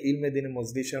এই ইলমে দ্বীনের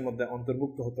মজলিসের মধ্যে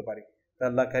অন্তর্ভুক্ত হতে পারি।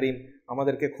 আল্লাহ করিম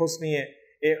আমাদেরকে খোঁজ নিয়ে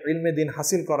এই ইলমে দ্বীন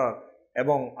হাসিল করার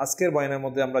এবং আজকের বয়ানের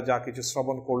মধ্যে আমরা যা কিছু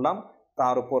শ্রবণ করলাম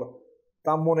তার উপর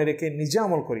তা মনে রেখে নিজে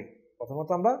আমল করি। প্রথমত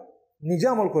আমরা নিজে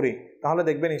আমল করি, তাহলে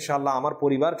দেখবেন ইনশাআল্লাহ আমার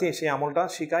পরিবারকে সেই আমলটা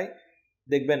শিখাই।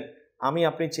 দেখবেন আমি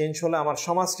আপনি চেঞ্জ হলে আমার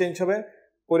সমাজ চেঞ্জ হবে,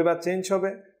 পরিবার চেঞ্জ হবে,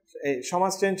 এই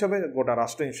সমাজ চেঞ্জ হবে, গোটা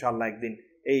রাষ্ট্র ইনশাআল্লাহ একদিন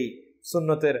এই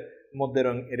সুন্নতের মধ্যে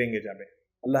রেঙ্গে যাবে।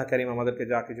 আল্লাহ করিম আমাদেরকে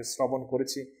যা কিছু শ্রবণ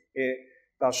করেছি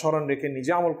তা স্মরণ রেখে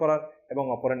নিজে আমল করার এবং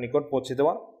অপরের নিকট পৌঁছে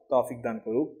দেওয়ার তৌফিক দান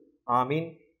করুক। আমিন।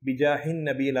 বিজাহিন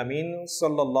নবীল আমিন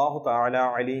সাল্লাল্লাহু তাআলা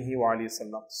আলাইহি ওয়া আলিহি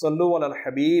সাল্লাম। সাল্লু আলাল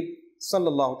হাবিব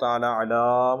সাল্লাল্লাহু তাআলা আলা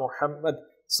মুহাম্মদ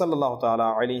সাল্লাল্লাহু তাআলা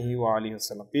আলাইহি ওয়া আলিহি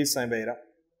সাল্লাম। প্রিয় ভাইরা,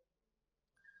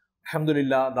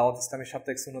 আলহামদুলিল্লাহ দাওয়াত ইসলামী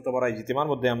সাপ্তাহিক সুন্নাতে ভরা ইজতিমার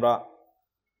মধ্যে আমরা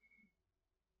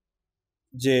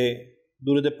যে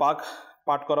দুরুদে পাক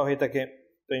পাঠ করা হয়ে থাকে,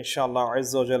 তো ইনশাআল্লাহ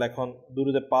আজ্জা ওয়া জাল এখন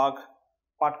দুরুদে পাক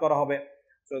পাঠ করা হবে।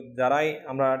 তো যারাই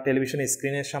আমরা টেলিভিশন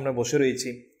স্ক্রিনের সামনে বসে রয়েছি,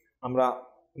 আমরা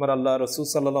আমার আল্লাহ রসুল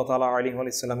সাল্লাল্লাহু তাআলা আলাইহি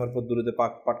ওয়া সাল্লামের উপর দুরুদে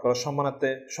পাক পাঠ করার সম্মানার্থে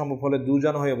সম্ভব হলে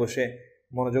দুজন হয়ে বসে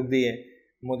মনোযোগ দিয়ে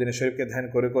মদিনা শরীফকে ধ্যান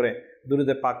করে করে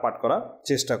দুরুদে পাক পাঠ করার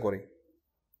চেষ্টা করি।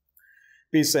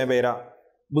 প্রিয় সাহেবেরা,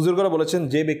 বুজুর্গরা বলেছেন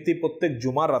যে ব্যক্তি প্রত্যেক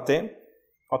জুমার রাতে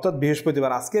অর্থাৎ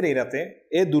বৃহস্পতিবার আজকের এই রাতে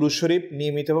এ দুরূদ শরীফ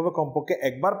নিয়মিতভাবে কমপক্ষে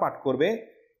একবার পাঠ করবে,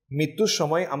 মৃত্যুর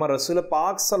সময় আমার রাসূল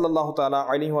পাক সাল্লাল্লাহু তাআলা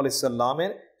আলাইহি ওয়া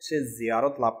সাল্লামের সে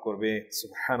জিয়ারত লাভ করবে।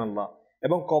 সুবহানাল্লাহ।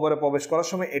 এবং কবরে প্রবেশ করার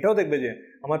সময় এটাও দেখবে যে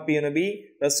আমার প্রিয় নবী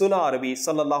রাসূল আরবি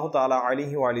সাল্লাল্লাহু তাআলা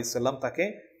আলাইহি ওয়া সাল্লাম তাকে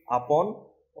আপন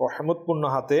রহমতপূর্ণ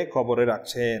হাতে কবরে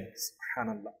রাখছেন।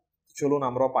 সুবহানাল্লাহ। চলুন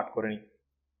আমরাও পাঠ করে নিই।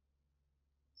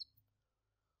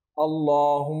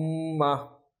 আল্লাহুম্মা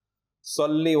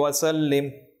সাল্লি ওয়া সাল্লিম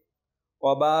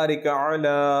ওয়া বারিক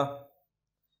আলা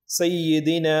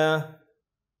সাইয়্যিদিনা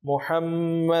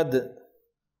মুহাম্মদ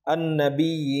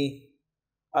আন-নবী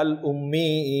আল-উম্মি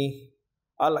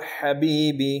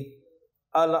আল-হাবিবি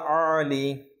আল-আলি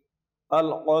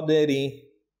আল-কদরি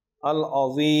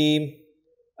আল-আযীম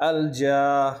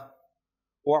আল-জাহ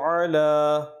ওয়া আলা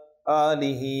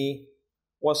আলিহি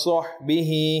ওয়া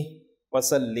সাহবিহি ওয়া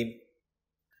সাল্লিম।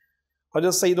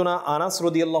 হযরত সাইয়্যিদুনা আনাস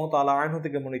রাদিয়াল্লাহু তাআলা আনহু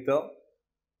থেকে বর্ণিত,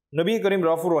 নবী করিম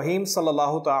রাউফুর রহিম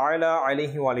সাল্লাল্লাহু তাআলা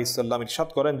আলাইহি ওয়া সাল্লাম ইরশাদ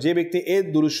করেন, যে ব্যক্তি এই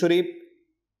দুরূদ শরীফ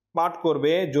পাঠ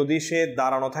করবে, যদি সে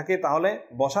দাঁড়ানো থাকে তাহলে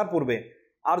বসার পূর্বে,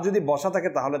 আর যদি বসা থাকে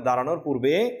তাহলে দাঁড়ানোর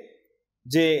পূর্বে,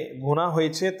 যে গুনাহ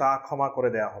হয়েছে তা ক্ষমা করে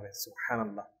দেওয়া হবে।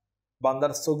 সুবহানাল্লাহ।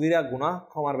 বান্দার সগীরা গুনাহ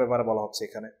ক্ষমার ব্যাপারে বলা হচ্ছে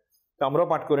এখানে। তো আমরাও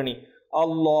পাঠ করে নিই।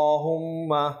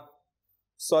 আল্লাহুম্মা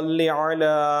সাল্লি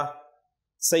আলা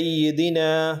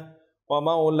সাইয়্যিদিনা ওয়া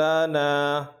মাওলানা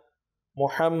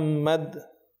মুহাম্মদ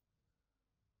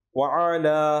ওয়া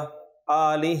আলা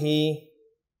আলিহি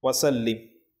ওয়া সাল্লিম।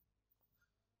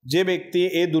 যে ব্যক্তি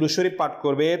এই দুরূদ শরীফ পাঠ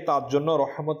করবে তার জন্য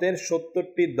রহমতের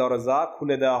 70টি দরজা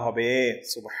খুলে দেওয়া হবে।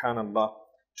 সুবহানাল্লাহ।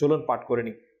 চলুন পাঠ করে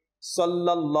নিই।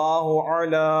 সাল্লাল্লাহু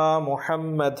আলা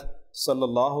মুহাম্মদ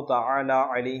সাল্লাল্লাহু তাআলা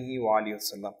আলাইহি ওয়া আলিহি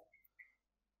ওয়াসাল্লাম।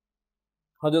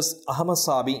 হযরত আহমদ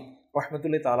সাহাবী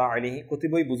রাহমাতুল্লাহি তাআলা আলাইহি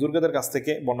কতিপয় বুজুর্গদের কাছ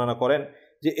থেকে বর্ণনা করেন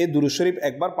যে এই দুরূদ শরীফ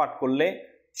একবার পাঠ করলে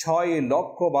 6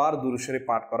 লক্ষ বার দুরূদ শরীফ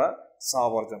পাঠ করার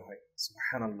সওয়াব অর্জন হয়।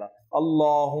 সুবহানাল্লাহ।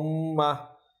 আল্লাহুম্মা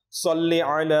সাল্লি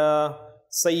আলা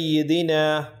সাইয়্যিদিনা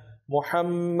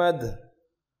মুহাম্মাদ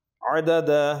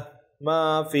আদাদা মা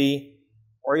ফি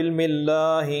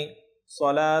ইলমিল্লাহি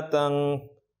সালাতান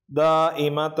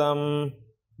দাইমাতাম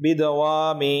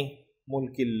বিদওয়ামি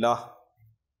মুলকিল্লাহ।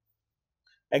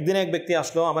 একদিন এক ব্যক্তি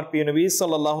আসলো আমার প্রিয় নবী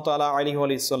সাল্লাল্লাহু তাআলা আলাইহি ওয়া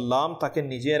সাল্লাম তাকে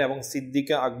নিজের এবং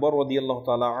সিদ্দিকা আকবর রাদিয়াল্লাহু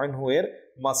তাআলা আনহু এর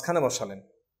মাঝখানে বসালেন।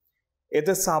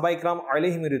 এতে সাহাবায়ে কিরাম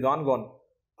আলাইহিম রিদওয়ানগণ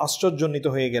আশ্চর্যান্বিত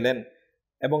হয়ে গেলেন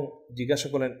এবং জিজ্ঞাসা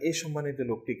করলেন, এই সম্মানিত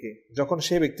লোকটিকে। যখন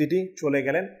সেই ব্যক্তিটি চলে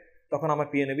গেলেন তখন আমার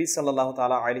প্রিয় নবী সাল্লাল্লাহু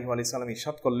তাআলা আলাইহি ওয়া সাল্লাম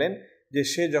ইরশাদ করলেন যে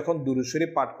সে যখন দুরূদ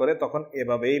শরীফ পাঠ করে তখন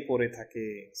এভাবেই পড়ে থাকে,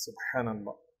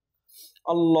 সুবহানাল্লাহ।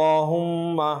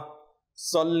 আল্লাহুম্মা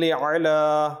সাল্লি আলা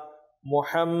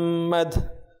মুহাম্মাদ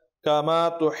কামা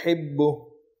তুহিব্বু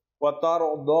ওয়া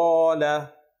তারদা।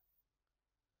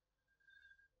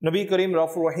 নবী করিম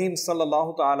রাউফুর রহিম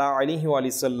সাল্লাল্লাহু তাআলা আলাইহি ওয়া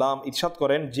সাল্লাম ইরশাদ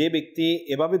করেন, যে ব্যক্তি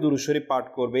এভাবে দুরূদ শরীফ পাঠ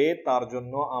করবে তার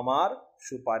জন্য আমার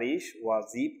সুপারিশ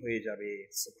ওয়াজিব হয়ে যাবে,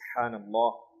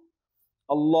 সুবহানাল্লাহ।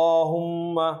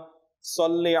 আল্লাহুম্মা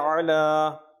সাল্লি আলা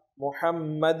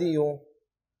মুহাম্মাদি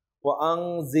ওয়া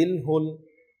আনজিলহুল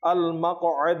আল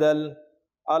মাকআদাল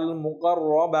আল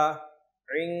মুকাররাবা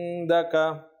ইনদাকা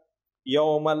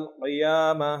ইয়াউমাল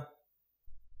কিয়ামা।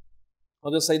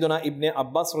 হযরত সাইয়েদনা ইবনে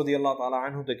আব্বাস রাদিয়াল্লাহু তাআলা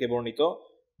আনহু থেকে বর্ণিত,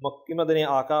 মক্কি মাদানী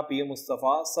আকা প্রিয়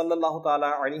মুস্তাফা সাল্লাল্লাহু তাআলা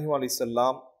আলাইহি ওয়া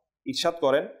সাল্লাম ইরশাদ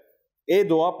করেন, এই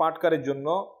দোয়া পাঠকারের জন্য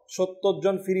 70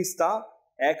 জন ফেরেশতা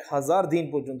 1000 দিন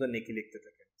পর্যন্ত নেকি লিখতে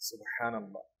থাকেন,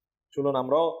 সুবহানাল্লাহ। চলুন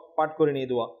আমরাও পাঠ করে নিই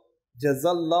দোয়া।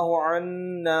 জাযাল্লাহু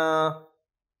আন্না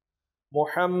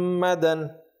মুহাম্মাদান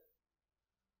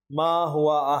মা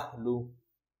হুয়া আহলু।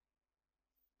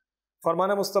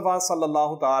 ফরমানে মুস্তাফা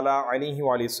সাল্লাল্লাহু তাআলা আলাইহি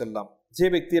ওয়া সাল্লাম, যে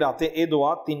ব্যক্তি রাতে এই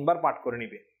দোয়া 3 বার পাঠ করে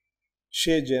নিবে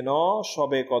সে যেন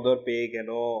সবে কদর পেয়ে গেল,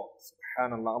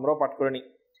 সুবহানাল্লাহ। আমরাও পাঠ করে নিই।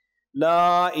 লা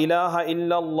ইলাহা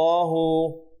ইল্লাল্লাহু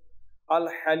আল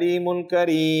হালিমুল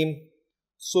কারীম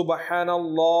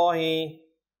সুবহানাল্লাহি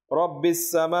রাব্বিস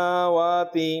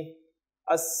সামাওয়াতি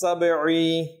আস-সাবঈ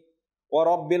ওয়া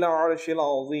রাব্বিল আরশিল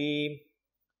আযীম।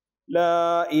 লা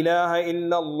ইলাহা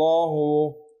ইল্লাল্লাহু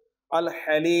আল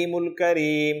হালিমুল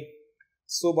কারীম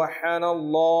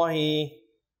সুবহানাল্লাহি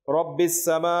রাব্বিস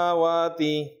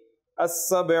সামাওয়াতি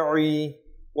আস-সাবঈ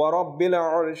ওয়া রাব্বিল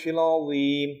আরশিল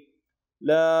আযীম।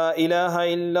 লা ইলাহা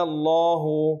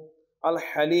ইল্লাল্লাহু আল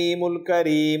হালিমুল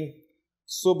কারীম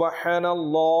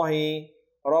সুবহানাল্লাহি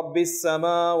রাব্বিস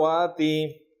সামাওয়াতি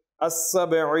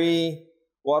আস-সাবঈ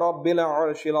ওয়া রাব্বিল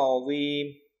আরশিল আযীম।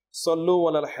 সাল্লু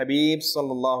আলাল হাবিব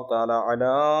সাল্লাল্লাহু তাআলা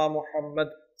আলা মুহাম্মদ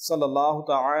সাল্লাল্লাহু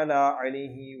তাআলা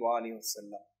আলাইহি ওয়া আলিহি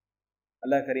ওয়াসাল্লাম।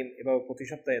 আল্লাহ করিম এভাবে প্রতি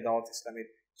সপ্তাহে দাওয়াত ইসলামের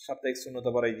সাপ্তাহিক সুন্নাতে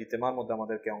ভরা ইজতিমার মধ্যে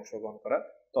আমাদেরকে অংশগ্রহণ করার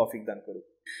তৌফিক দান করুন।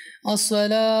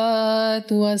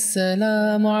 আসসালাতু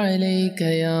ওয়াসসালামু আলাইকা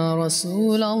ইয়া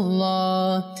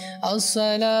রাসূলাল্লাহ,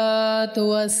 আসসালাতু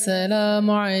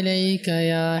ওয়াসসালামু আলাইকা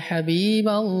ইয়া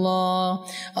হাবিবাল্লাহ,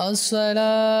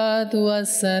 আসসালাতু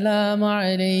ওয়াসসালামু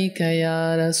আলাইকা ইয়া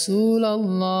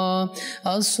রাসূলাল্লাহ,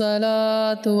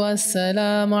 আসসালাতু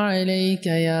ওয়াসসালামু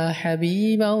আলাইকা ইয়া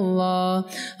হাবিবাল্লাহ,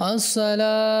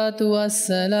 আসসালাতু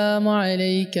ওয়াসসালামু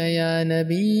আলাইকা ইয়া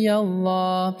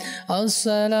নবিয়াল্লাহ,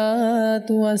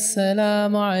 আসসালাতু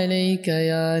ওয়াসসালামু আলাইকা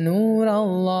ইয়া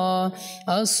নূরাল্লাহ,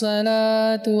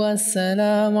 আসসালাতু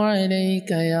ওয়াসসালামু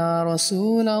আলাইকা ইয়া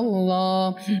রাসূলাল্লাহ,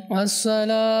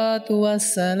 আসসালাতু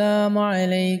ওয়াসসালামু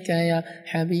আলাইকা ইয়া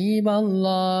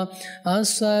হাবিবাল্লাহ,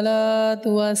 আসসালাতু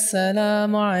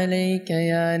ওয়াসসালামু আলাইকা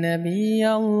ইয়া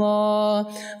নবিয়াল্লাহ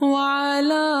ওয়া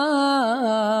আলা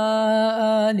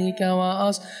আলিকা ওয়া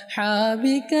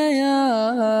আসহাবিকা ইয়া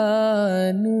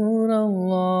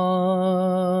নূরাল্লাহ।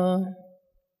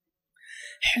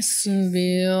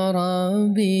 حسبي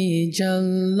ربي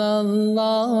جل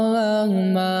الله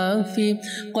ما في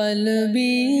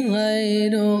قلبي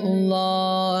غير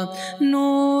الله،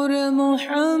 نور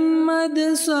محمد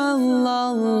صلى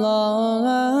الله،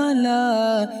 لا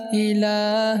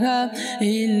إله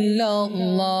إلا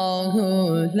الله،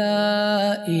 لا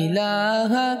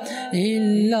إله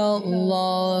إلا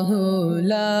الله،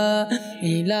 لا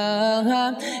إله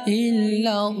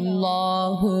إلا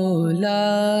الله،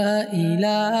 لا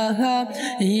إله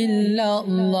إلا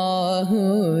الله،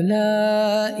 لا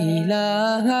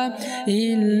إله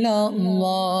إلا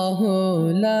الله،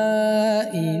 لا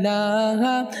إله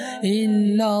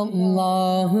إلا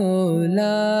الله،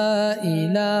 لا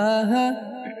إله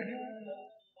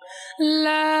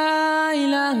لا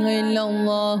إله إلا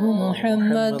الله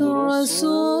محمد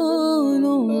رسول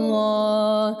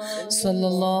الله صلى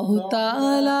الله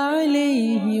تعالى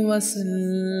عليه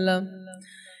وسلم।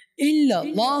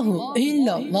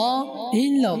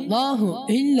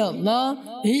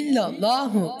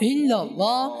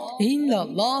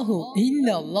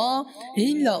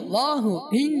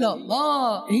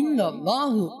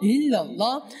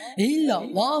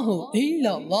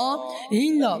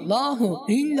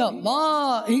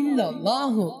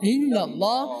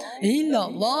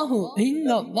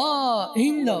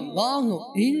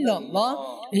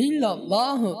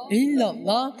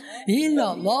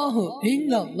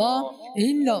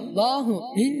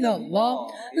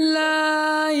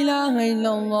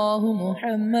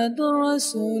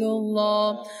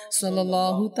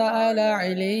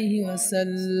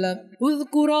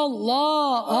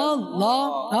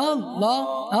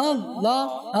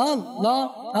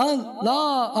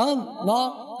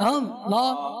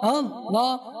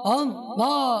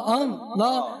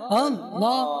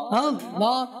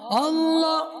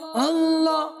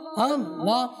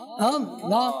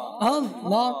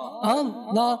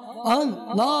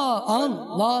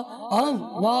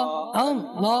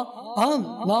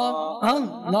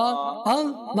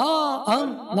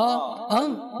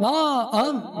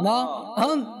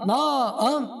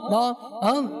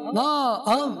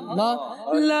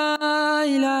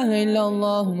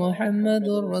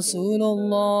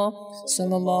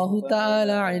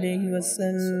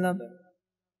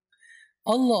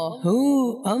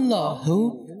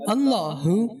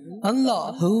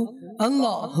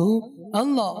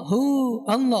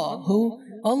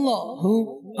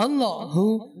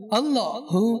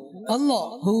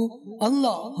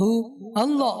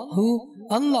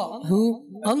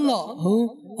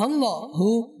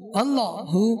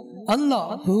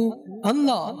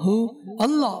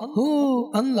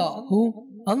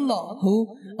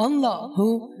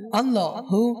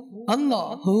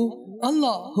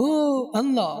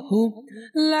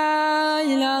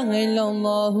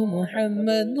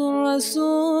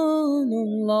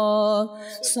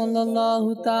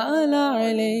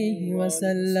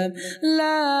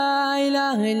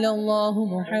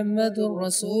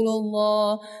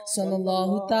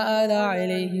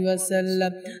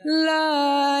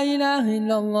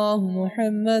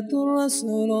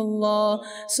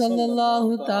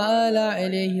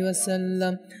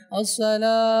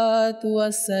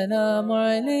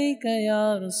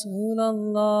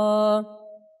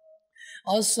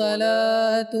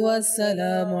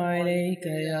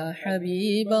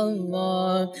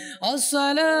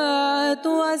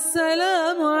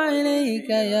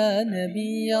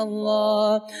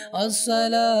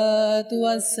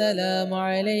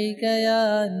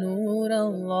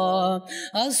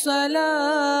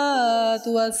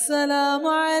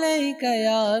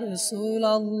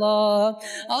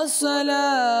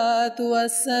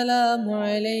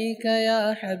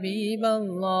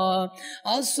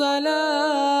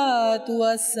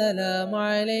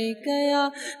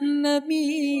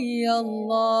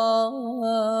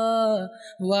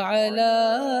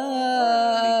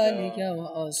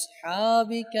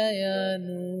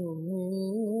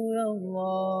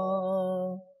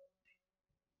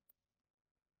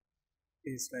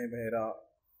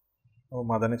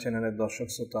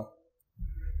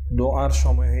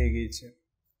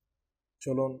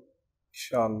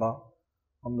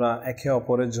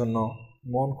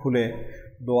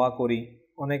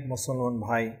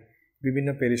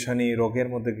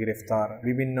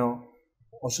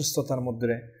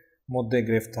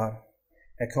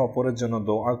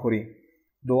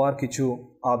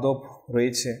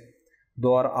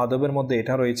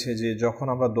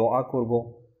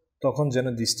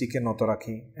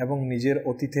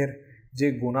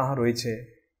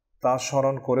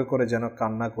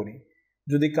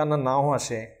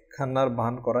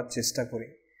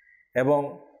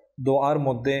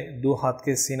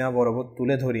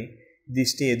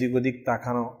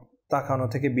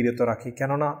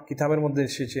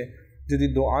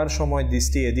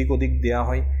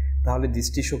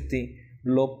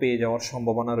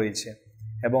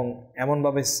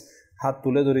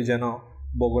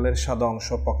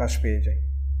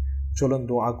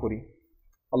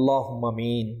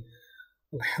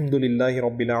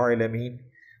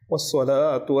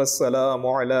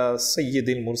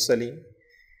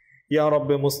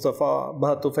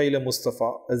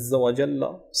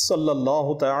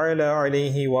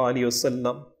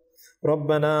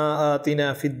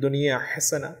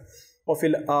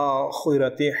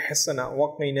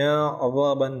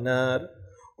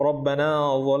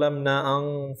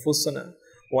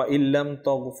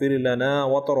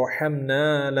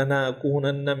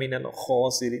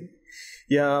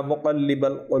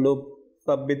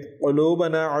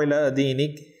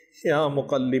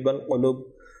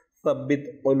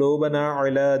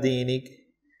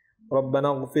 ربنا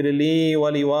اغفر لي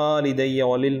ولوالدي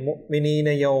وللمؤمنين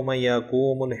يوم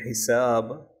يقوم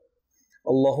الحساب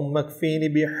اللهم اكفيني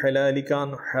بحلالك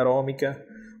عن حرامك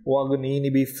واغنيني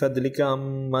بفضلك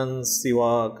عمن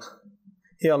سواك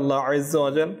يا الله عز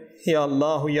وجل يا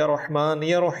الله يا رحمن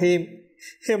يا رحيم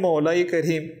হে মওলাই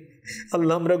করিম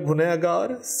আল্লাহ আমরা গুনাহগার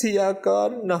সিয়াকার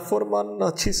নাফরমান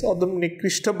নাচিস অদম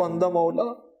নিকৃষ্ট বান্দা মওলা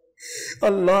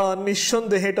আল্লাহ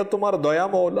নিঃসন্দেহে এটা তোমার দয়া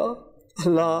মওলা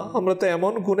আল্লাহ আমরা তো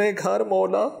এমন গুনাহগার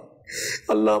মওলা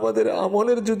আল্লাহ আমাদের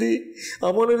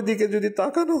আমলের দিকে যদি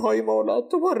তাকানো হয় মওলা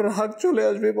তোমার রাগ চলে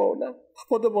আসবে মওলা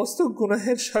পদমস্তক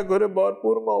গুনাহের সাগরে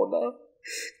ভরপুর মওলা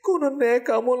কোন নেক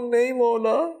আমল নেই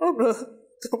মওলা আমরা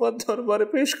তোমার দরবারে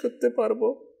পেশ করতে পারবো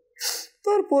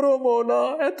তারপরও মওলা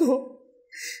এত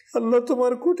আল্লাহ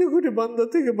তোমার কোটি কোটি বান্দা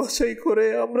থেকে বাছাই করে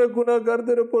আমরা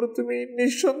গুনাহগারদের উপর তুমি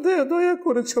নিঃসন্দেহে দয়া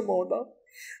করেছো মওলা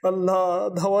আল্লাহ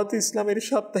দাওয়াত ইসলামের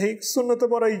সাপ্তাহিক সুন্নতে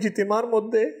ভরা ইজতিমার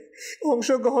মধ্যে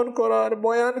অংশগ্রহণ করার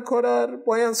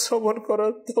বয়ান শ্রবণ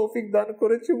করার তৌফিক দান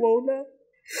করেছো মওলা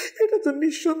এটা তো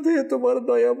নিঃসন্দেহে তোমার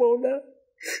দয়া মওলা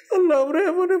আল্লাহ আমরা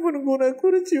এমন এমন গুনাহ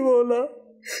করেছি মওলা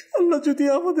আল্লাহ যদি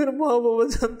আমাদের মা বাবা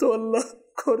জানতো আল্লাহ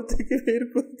ঘর থেকে বের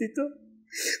করে দিত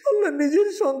আল্লাহ নিজের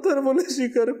সন্তান বলে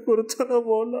স্বীকার করতো না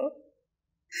মওলা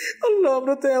আল্লাহ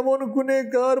আমরা তো এমন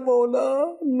গুনাহগার মওলা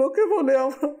লোকে বলে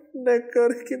আমরা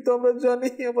নেককার কিন্তু আমরা জানি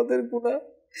আমাদের গুনাহ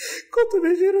কত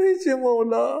বেশি রয়েছে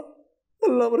মওলা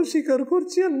আল্লাহ আমরা স্বীকার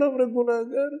করছি আল্লাহ আমরা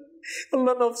গুনাহগার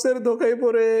আল্লাহ নফসের ধোঁকায়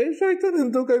পড়ে শয়তানের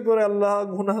ধোঁকায় পড়ে আল্লাহ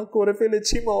গুনাহ করে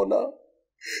ফেলেছি মওলা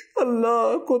আল্লাহ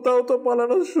কোথাও তো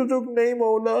পালানোর সুযোগ নেই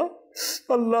মওলা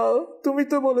আল্লাহ তুমি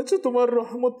তো বলেছো তোমার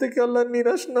রহমত থেকে আল্লাহ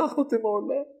নিরাশ না হতে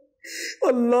মওলা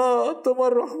আল্লাহ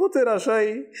তোমার রহমতের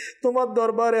আশায় তোমার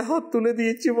দরবারে হাত তুলে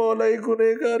দিয়েছি মওলা এই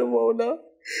গুনাহগার মওলা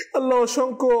আল্লাহ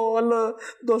অসংখ্য আল্লাহ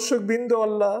দর্শক বৃন্দ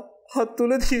আল্লাহ হাত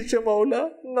তুলে দিয়েছে মওলা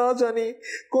না জানি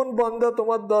কোন বান্দা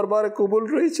তোমার দরবারে কবুল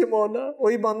রয়েছে মওলা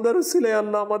ওই বান্দার উসিলায়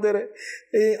আল্লাহ আমাদের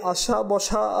এই আশা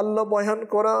বসা আল্লাহ বয়ান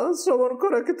করা শ্রবণ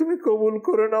করাকে তুমি কবুল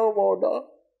করে নাও মওলা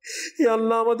ইয়া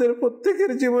আল্লাহ আমাদের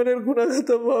প্রত্যেকের জীবনের গুনাহ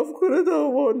খাতা মাফ করে দাও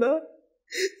মওলা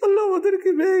আল্লাহ আমাদেরকে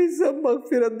বেহিসাব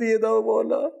মাগফিরাত দিয়ে দাও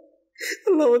মওলা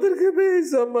আল্লাহ আমাদেরকে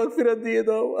বেহিসাব মাগফিরাত দিয়ে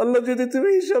দাও আল্লাহ যদি তুমি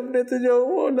হিসাব নিতে যাও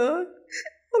মওলা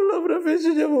আল্লাহ আমরা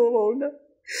ফেঁসে যাবো মওলা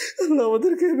আল্লাহ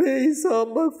আমাদেরকে বেহিসাব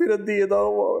মাগফিরাত দিয়ে দাও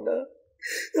মওলা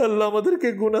আল্লাহ আমাদেরকে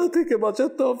গুনাহ থেকে বাঁচার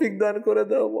তৌফিক দান করে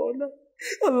দাও মওলা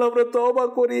আল্লাহ আমরা তওবা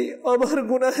করি আবার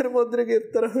গুনাহের মধ্যে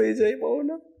গ্রেফতার হয়ে যাই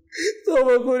মওলা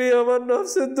তওবা করি আমার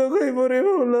নফসের ধোঁকায় পড়ে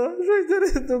মওলা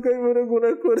শয়তানের ধোঁকায় পড়ে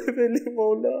গুনাহ করে ফেলি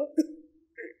মওলা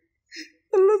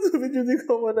আল্লাহ তুমি যদি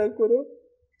ক্ষমা না করো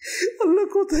আল্লাহ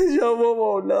কোথায় যাবো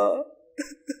মওলা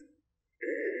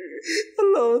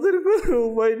আল্লাহ আমাদের কোনো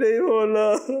উপায় নেই মওলা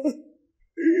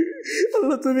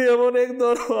আল্লাহ তুমি এমন এক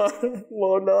দরবার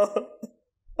মওলা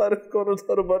আর কোন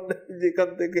দরবার নেই যেখান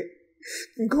থেকে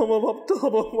ক্ষমা প্রাপ্ত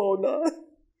হব মওলা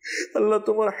আল্লাহ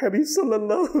তোমার হাবিব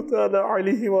সাল্লাল্লাহু তাআলা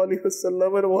আলাইহি ওয়া আলিহি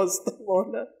ওয়াসাল্লামের ওয়াস্তা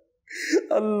মওলা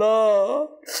আল্লাহ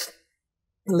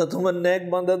আল্লাহ তোমার নেক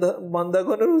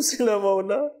বান্দাগণের উসিলা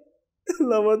মওলা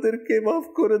আল্লাহ আমাদেরকে মাফ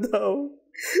করে দাও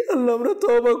আল্লাহ আমরা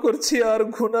তওবা করছি আর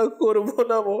গুনাহ করব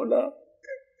না মওলা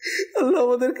আল্লাহ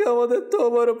আমাদেরকে আমাদের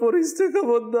তওবার উপর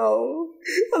ইস্তেকামত দাও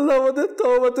আল্লাহ আমাদের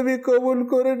তওবা তুমি কবুল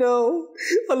করে নাও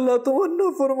আল্লাহ তোমার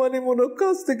নাফরমানিমূলক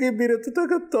কাজ থেকে বিরত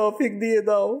থাকার তৌফিক দিয়ে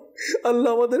দাও আল্লাহ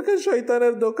আমাদেরকে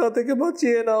শয়তানের ধোঁকা থেকে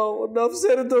বাঁচিয়ে নাও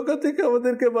নফসের ধোঁকা থেকে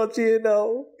আমাদেরকে বাঁচিয়ে নাও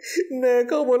নেক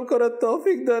আমল করার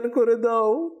তৌফিক দান করে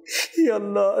দাও ইয়া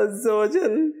আল্লাহ আজ্জা ওয়া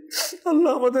জাল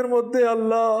আল্লাহ আমাদের মধ্যে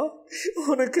আল্লাহ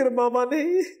অনেকের বাবা নেই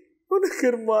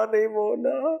অনেকের মা নেই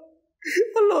মওলা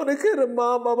আল্লাহ অনেকের মা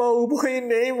বাবা উভয়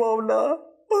নেই মওলা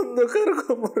অন্ধকার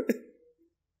কবরে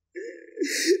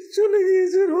চলে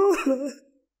গিয়েছে মওলা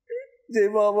যে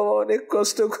মা বাবা অনেক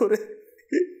কষ্ট করে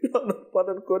লালন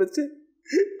পালন করেছে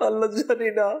আল্লাহ জানি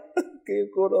না কে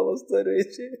কোন অবস্থায়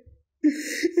রয়েছে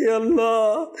আল্লাহ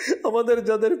আমাদের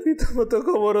যাদের পিতামাতা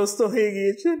কবরস্থ হয়ে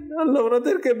গিয়েছেন আল্লাহ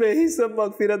ওনাদেরকে বেহিসাব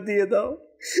মাগফিরাত দিয়ে দাও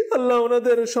আল্লাহ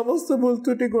ওনাদের সমস্ত ভুল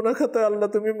ত্রুটি গুনাহ খাতা আল্লাহ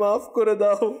তুমি মাফ করে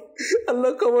দাও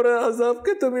আল্লাহ কবরের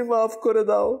আযাবকে তুমি মাফ করে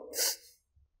দাও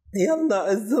ইয়া আল্লাহ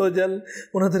আজ্জা ওয়া জাল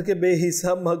ওনাদেরকে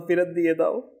বেহিসাব মাগফিরাত দিয়ে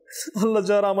দাও আল্লাহ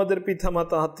যারা আমাদের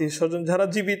পিতামাতা আত্মীয় স্বজন যারা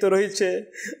জীবিত রয়েছে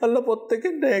আল্লাহ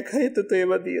প্রত্যেকের নেক হায়াতে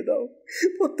তয়বা দিয়ে দাও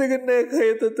প্রত্যেকের নেক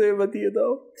হায়াতে তয়বা দিয়ে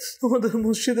দাও আমাদের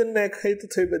মুর্শিদের নেক হায়াতে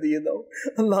তয়বা দিয়ে দাও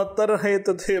আল্লাহ তার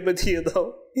হায়াতে তয়বা দিয়ে দাও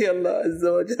হে আল্লাহ আজ্জা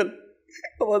ওয়া জাল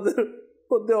আমাদের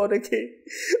মধ্যে অনেকে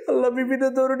আল্লাহ বিভিন্ন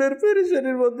ধরনের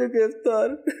পেরেশানির মধ্যে গ্রেফতার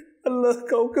আল্লাহ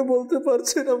কাউকে বলতে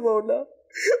পারছে না মওলা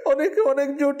অনেকে অনেক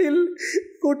জটিল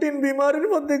কঠিন বিমারির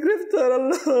মধ্যে গ্রেফতার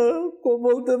আল্লাহ,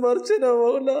 বলতে পারছে না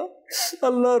মওলা।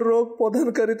 আল্লাহ রোগ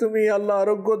প্রদানকারী তুমি, আল্লাহ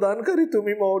আরোগ্য দানকারী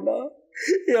তুমি মওলা।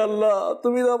 এ আল্লাহ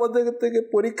তুমি তো আমাদের থেকে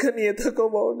পরীক্ষা নিয়ে থাকো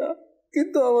মওলা,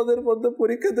 কিন্তু আমাদের মধ্যে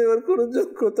পরীক্ষা দেওয়ার কোনো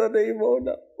যোগ্যতা নেই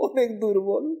মওলা। অনেক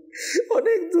দুর্বল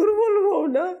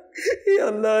মওলা। ই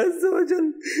আল্লাহ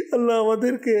আল্লাহ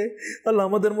আমাদেরকে, আল্লাহ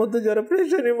আমাদের মধ্যে যারা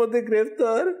পেরেশানির মধ্যে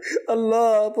গ্রেফতার, আল্লাহ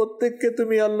প্রত্যেককে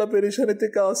তুমি আল্লাহ পেরেশানি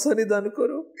থেকে আসানি দান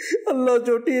করো আল্লাহ।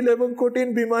 জটিল এবং কঠিন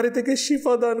বিমারি থেকে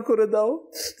শিফা দান করে দাও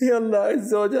ই আল্লাহ।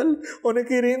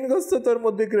 অনেকে ঋণগ্রস্ততার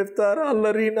মধ্যে গ্রেফতার,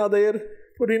 আল্লাহ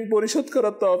ঋণ পরিশোধ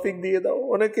করার তৌফিক দিয়ে দাও।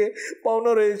 অনেকে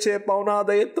পাওনা রয়েছে, পাওনা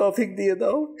আদায়ের তৌফিক দিয়ে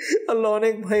দাও আল্লাহ।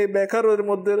 অনেক ভাই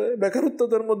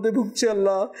বেকারত্বতার মধ্যে ভুগছে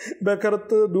আল্লাহ,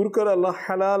 বেকারত্ব দূর করে আল্লাহ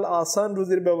হালাল আসান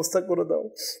রুজির ব্যবস্থা করে দাও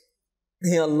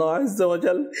হে আল্লাহ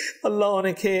আজ্জাওয়াজাল। আল্লাহ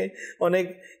অনেক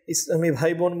ইসলামী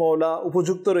ভাই বোন মওলা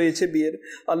উপযুক্ত রয়েছে বিয়ের,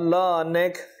 আল্লাহ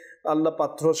নেক আল্লাহ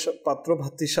পাত্র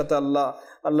ভাতৃর সাথে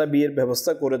আল্লাহ বিয়ের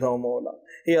ব্যবস্থা করে দাও মওলা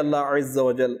হে আল্লাহ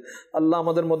আজ্জাওয়াজাল। আল্লাহ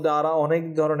আমাদের মধ্যে আরো অনেক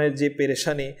ধরনের যে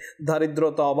পেরেশানি,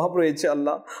 দারিদ্রতা, অভাব রয়েছে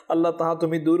আল্লাহ তাহা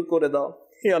তুমি দূর করে দাও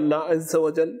হে আল্লাহ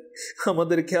আজ্জাওয়াজাল।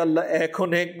 আমাদেরকে আল্লাহ এখন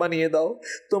এক বানিয়ে দাও,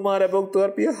 তোমার এবং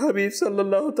তোমার প্রিয় হাবিব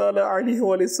সাল্লাল্লাহু তাআলা আলাইহি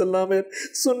ওয়া সাল্লামের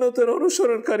সুন্নতের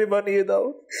অনুসরণকারী বানিয়ে দাও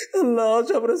আল্লাহ। আজ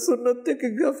আমরা সুন্নত থেকে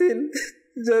গাফিল,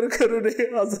 যার কারণে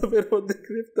আযাবের মধ্যে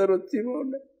গ্রেফতার হচ্ছি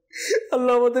মওলা।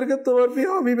 আল্লাহ আমাদেরকে তোমার প্রিয়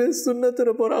হাবিবের সুন্নতের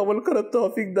উপর আমল করার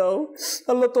তৌফিক দাও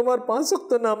আল্লাহ। তোমার 5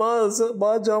 ওয়াক্ত নামাজ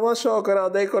বা জামা সহকারে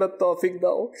আদায় করার তৌফিক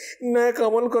দাও, নেক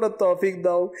আমল করার তৌফিক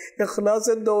দাও,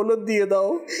 ইখলাসের দৌলত দিয়ে দাও,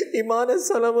 ঈমানের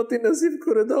সালামতি নসিব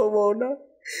করে দাও মওলা।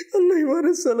 আল্লাহ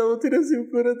ঈমানের সালামতি নসিব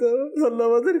করে দাও আল্লাহ।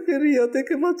 আমাদেরকে রিয়া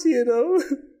থেকে বাঁচিয়ে দাও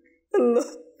আল্লাহ।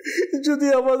 যদি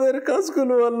আমাদের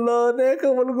কাজগুলো আল্লাহ নেক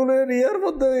আমলগুলো রিয়ার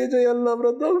মধ্যে হয়ে যায় আল্লাহ,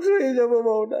 আমরা ধ্বংস হয়ে যাবো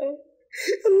মওলা।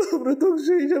 আল্লাহ আমরা ধ্বংস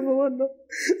হয়ে যাবো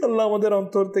আল্লাহ। আমাদের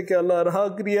অন্তর থেকে আল্লাহ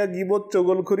রাগ, রিয়া, গীবত,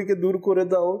 চগলখড়িকে দূর করে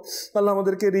দাও আল্লাহ।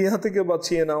 আমাদেরকে রিয়া থেকে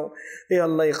বাঁচিয়ে নাও হে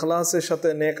আল্লাহ। ইখলাসের সাথে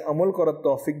নেক আমল করার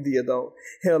তৌফিক দিয়ে দাও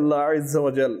হে আল্লাহ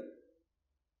আজ্জাওয়াজাল।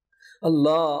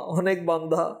 আল্লাহ অনেক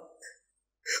বান্দা,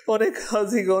 অনেক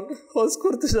হাজিগণ হজ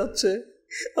করতে যাচ্ছে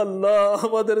আল্লাহ।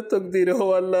 আমাদের তকদির হো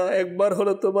আল্লাহ, একবার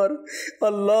হলো তোমার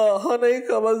আল্লাহ হানাই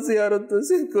কাবা জিয়ারত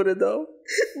নসিব করে দাও,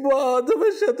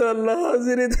 বাদমের সাথে আল্লাহ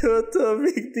হাজিরি দেওয়ার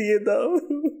তৌফিক দিয়ে দাও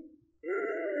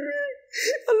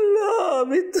আল্লাহ।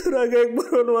 মৃত্যুর আগে একবার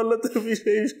হলো আল্লাহ তুমি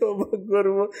সেই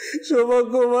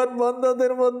সৌভাগ্যবান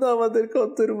বান্দাদের মধ্যে আমাদেরকে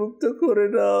অন্তর্ভুক্ত করে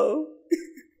নাও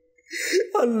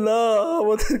আল্লাহ।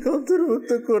 আমাদেরকে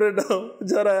অন্তর্ভুক্ত করে নাও,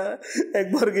 যারা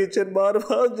একবার গেছেন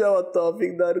বারবার যাওয়ার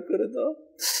তৌফিক দান করে দাও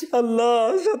আল্লাহ।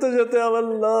 সাথে সাথে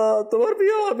আল্লাহ তোমার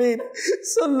প্রিয় হাবিব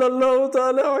সাল্লাল্লাহু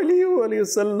তাআলা আলাইহি ওয়া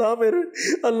সাল্লামের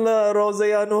আল্লাহ রওজা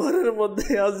আনোয়ারের মধ্যে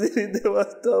হাজিরি দেওয়ার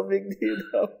তৌফিক দিয়ে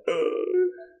দাও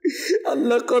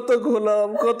আল্লাহ। কত গোলাম,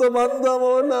 কত বান্দা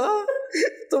মওলা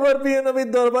তোমার প্রিয় নবীর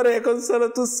দরবারে এখন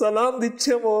সালাতুস সালাম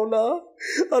দিচ্ছে মওলা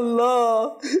আল্লাহ।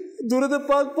 দুরূদ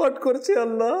পাক পাঠ করছে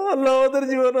আল্লাহ। আমাদের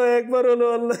জীবনে একবার হলো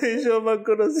আল্লাহ এই সৌভাগ্য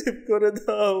নসিব করে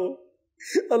দাও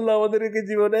আল্লাহ। আমাদেরকে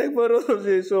জীবনে একবার হলো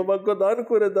সেই সৌভাগ্য দান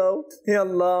করে দাও হে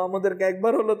আল্লাহ। আমাদেরকে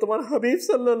একবার হলো তোমার হাবিব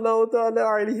সাল্লাল্লাহু তাআলা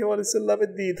আলাইহি ওয়া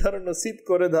সাল্লামের দিদার নসিব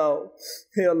করে দাও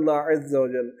হে আল্লাহ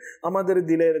আজ্জাওয়াজাল। আমাদের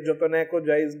দিলের যত নেক ও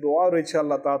জায়েজ দোয়া রয়েছে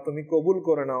আল্লাহ তা তুমি কবুল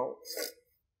করে নাও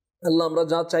আল্লাহ। আমরা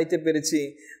যা চাইতে পেরেছি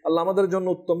আল্লাহ আমাদের জন্য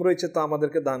উত্তম রয়েছে তা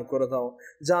আমাদেরকে দান করে দাও,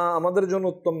 যা আমাদের জন্য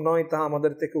উত্তম নয় তা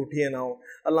আমাদের থেকে উঠিয়ে নাও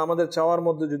আল্লাহ। আমাদের চাওয়ার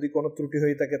মধ্যে যদি কোনো ত্রুটি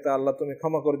হয়ে থাকে তা আল্লাহ তুমি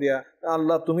ক্ষমা করে দিয়া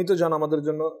আল্লাহ। তুমি তো জানো আমাদের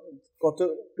জন্য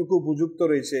কতটুকু উপযুক্ত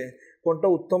রয়েছে, কোনটা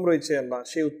উত্তম রয়েছে আল্লাহ,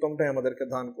 সেই উত্তমটাই আমাদেরকে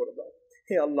দান করে দাও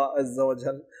হে আল্লাহ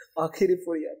আজ্জাওয়াজাল। আখিরি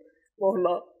ফরিয়াদ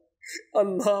মওলা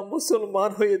আল্লাহ,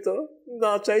 মুসলমান হয়ে তো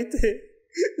না চাইতে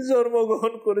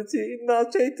জন্মগ্রহণ করেছি, না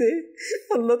চাইতে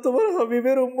আল্লাহ তোমার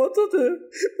হাবিবের উম্মত হতে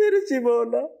পেরেছি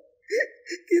মওলা,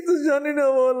 কিন্তু জানি না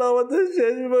মওলা আমাদের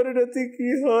শেষ পরিণতি কি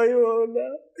হয় মওলা।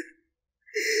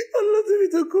 আল্লাহ তুমি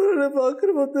তো কোরআনে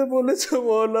পাকের মধ্যে বলেছো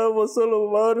মওলা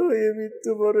মুসলমান হয়ে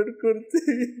মৃত্যুবরণ করতে।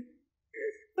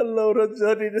 আল্লাহ ওরা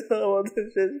জানি না আমাদের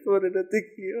শেষ পরিণতি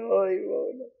কি হয়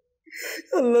মওলা।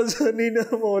 আল্লাহ জানি না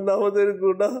মওলা আমাদের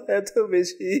গুনাহ এত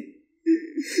বেশি,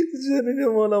 জানি না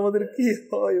মওলা আমাদের কি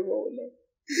হয় মওলা।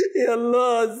 এ আল্লাহ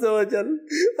আজ্জাওয়াজাল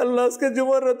আল্লাহ আজকে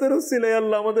জুমার রাতের উসিলায়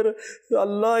আল্লাহ আমাদের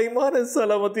আল্লাহ ঈমানের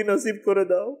সালামতি নসিব করে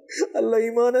দাও আল্লাহ।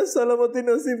 ঈমানের সালামতি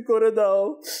নসিব করে দাও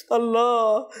আল্লাহ।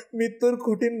 মৃত্যুর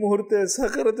কঠিন মুহূর্তে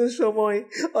সাকারাতের সময়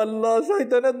আল্লাহ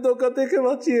শয়তানের ধোঁকা থেকে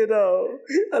বাঁচিয়ে দাও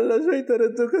আল্লাহ,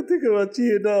 শয়তানের ধোঁকা থেকে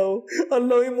বাঁচিয়ে দাও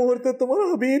আল্লাহ। ওই মুহূর্তে তোমার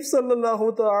হাবিব সাল্লাল্লাহু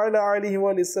তাআলা আলাইহি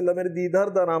ওয়া সাল্লামের দিদার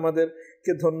দ্বারা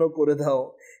আমাদেরকে ধন্য করে দাও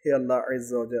হে আল্লাহ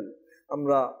আজ্জাওয়াজাল।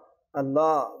 আমরা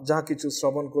আল্লাহ যা কিছু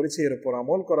শ্রবণ করেছি এর উপর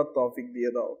আমল করার তৌফিক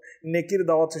দিয়ে দাও, নেকির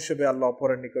দাওয়াত হিসেবে আল্লাহ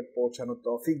অপরের নিকট পৌঁছানোর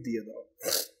তৌফিক দিয়ে দাও।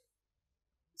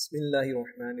 বিসমিল্লাহির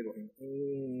রহমানির রহিম।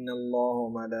 ইন্নাল্লাহা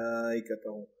ওয়া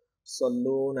মালাইকাতাহু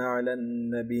ইউসাল্লুনা আলান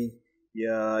নবী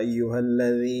ইয়া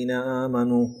আইয়ুহাল্লাযীনা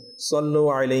আমানু সাল্লু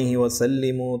আলাইহি ওয়া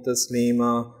সাল্লিমু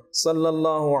তাসলিমা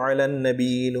সাল্লাল্লাহু আলান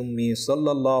নবিয়্যিল উম্মি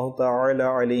সাল্লাল্লাহু তাআলা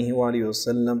আলাইহি ওয়া আলিহি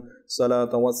ওয়াসাল্লাম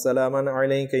সালাতু ওয়া সালামান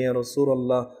আলাইকা ইয়া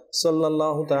রাসূলুল্লাহ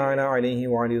সাল্লাল্লাহু তাআলা আলাইহি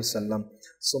ওয়া আলিহি ওয়াসাল্লাম।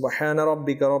 সুবহানা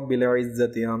রাব্বিকা রাব্বিল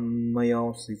ইজ্জাতি আম্মা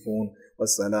ইয়াসিফুন ওয়া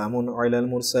সালামুন আলাল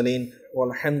মুরসালিন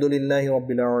ওয়ালহামদুলিল্লাহি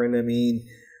রাব্বিল আলামিন।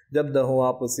 जब हो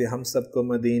आपसे हम सबको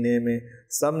मदीने में,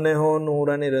 सामने हो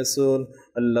नूरानी रसूल,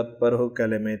 अल्लाह पर हो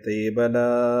कलमे तैयबा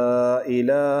ला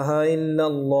इलाहा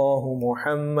इल्लल्लाहु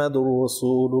मुहम्मदुर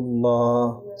रसूलुल्लाह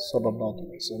सल्लल्लाहु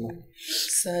अलैहि वसल्लम।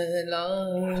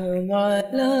 सलाम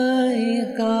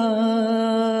अलैका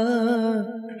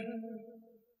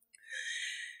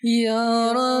या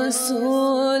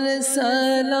रसूल,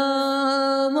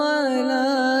 सलाम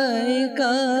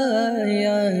अलैका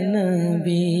या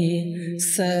नबी,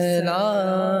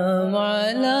 सलाम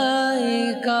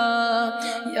अलैका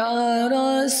या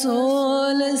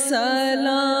रसूल,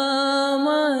 सलाम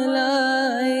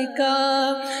अलैका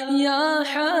या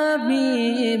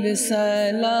हबीब,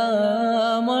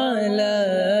 सलाम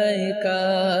अलैका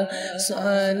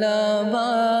सलावातुल्लाह।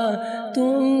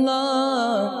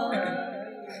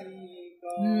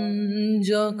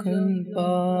 যখন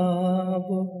পাব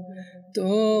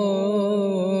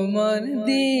তোমার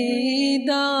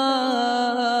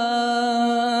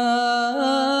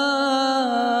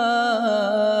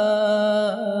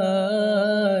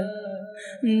দিদার,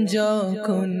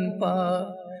 যখন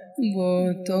পাব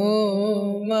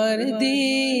তোমার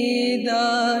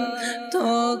দিদার,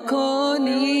 তখন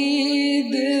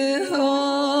ঈদ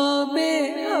হবে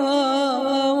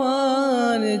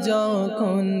আমার।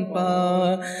 যখন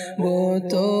পাব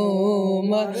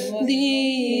তোমার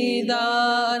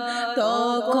দিদার,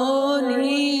 তখন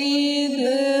ঈদ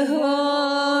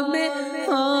হবে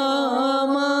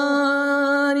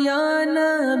আমার। ইয়া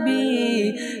নবী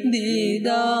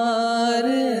দিদার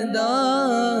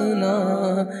দানা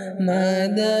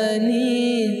মদনী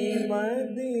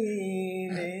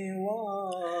মদিনে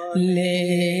ওয়ালে,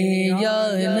 ইয়া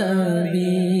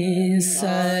নবী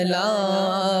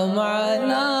সালাম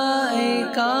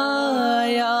আলাইকা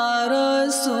ইয়া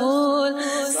রাসূল,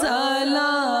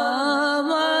 সালাম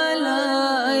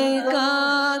আলাইকা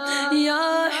ইয়া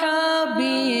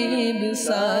হাবিব,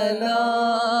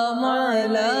 সালাম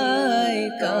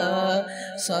আলাইকা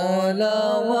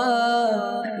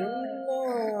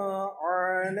সালাওয়াতুল্লাহ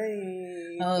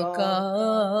আলাইকা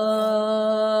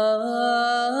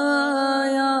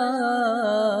ইয়া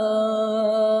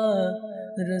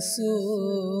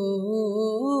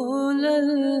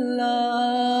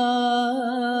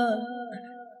রাসূলুল্লাহ।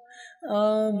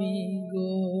 আমি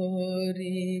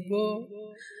গরিব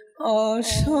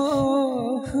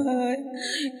অসহায়,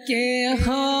 কে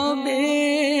হবে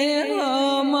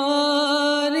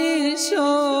আমার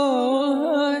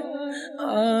সহায়।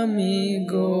 আমি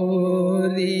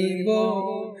গরিব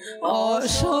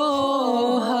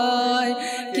অসহায়,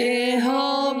 কে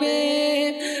হবে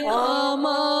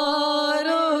আমার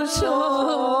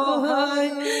সহায়।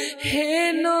 হে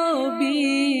নবী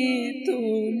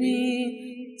তুমি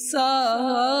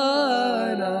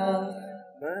সাহারা,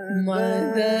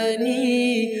 মদনী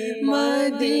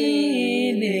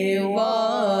মদিনে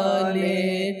ওয়ালে,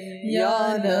 ইয়া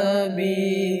নবী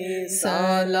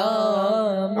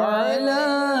সালাম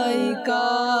আলাইকা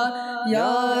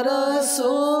ইয়া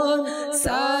রাসূল,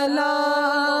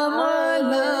 সালাম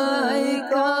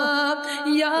আলাইকা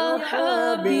ইয়া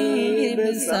হাবিব,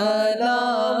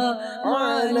 সালাম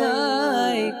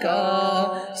আলাইকা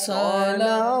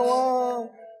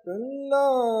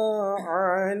সালাওয়াতুল্লাহ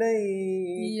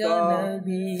আলাইকা। ইয়া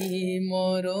নবী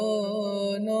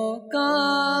মরণ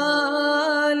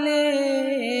কালে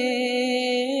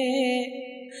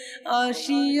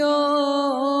আসিও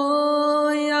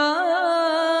ইয়া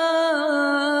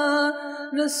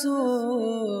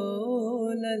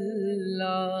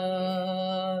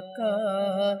রাসূলুল্লাহ কা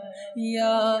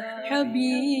ইয়া হাবিবাল্লাহ।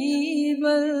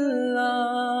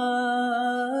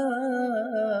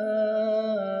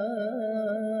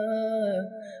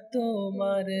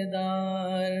 তোমার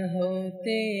দ্বার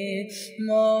হতে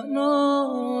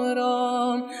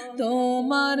মনোরম,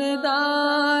 তোমার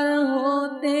দ্বার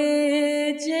হতে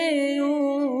যে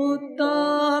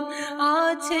উত্তম,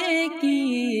 আছে কি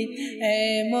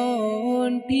এমন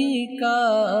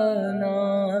ঠিকানা।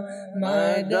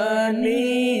 মদনী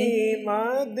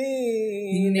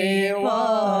মদিনে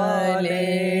ওয়ালে,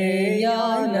 ইয়া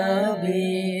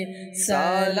নবী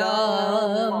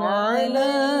سلام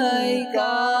عليك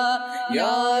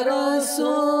يا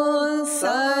رسول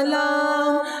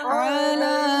سلام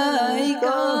عليك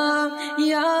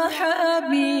يا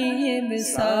حبيب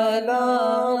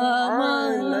سلام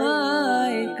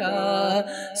عليك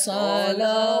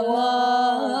صلوات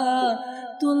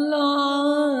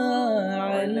الله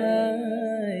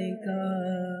عليك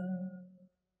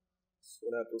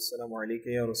আসসালামু আলাইকা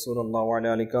ইয়া রাসূলুল্লাহ ওয়া আলা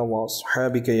আলিকা ওয়া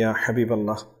আসহাবিকা ইয়া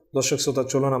হাবিবাল্লাহ। দর্শক শ্রোতা,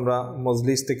 চলুন আমরা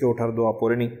মজলিস থেকে ওঠার দোয়া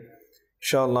পড়ে নিই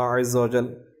ইনশাআল্লাহ আযজা ওয়া জাল।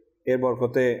 এর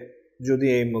বরকতে যদি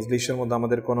এই মজলিসের মধ্যে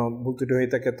আমাদের কোনো ভুল ত্রুটি হয়ে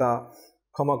থাকে তা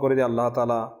ক্ষমা করে দিয়ে আল্লাহ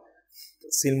তাআলা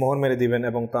সিলমোহর মেরে দিবেন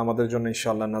এবং তা আমাদের জন্য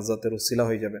ইনশাআল্লাহ নাজাতের উসিলা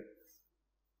হয়ে যাবে।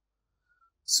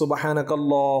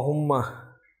 সুবহানাকাল্লাহুম্মা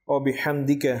ওয়া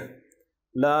বিহামদিকা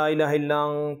লা ইলাহা ইল্লা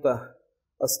আনতা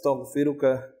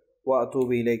আস্তাগফিরুকা ওয়া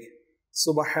আতুবু ইলাইক।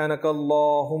 سبحانك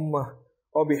اللهم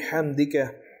وبحمدك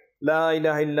لا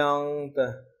إله إلا أنت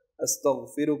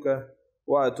أستغفرك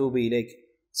وأتوب إليك.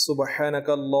 سبحانك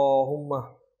اللهم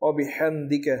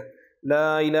وبحمدك لا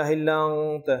إله إلا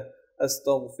أنت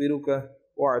أستغفرك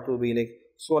وأتوب إليك.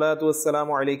 صلاة والسلام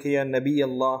عليك يا نبي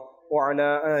الله وعلى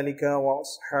آلك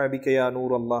وأصحابك يا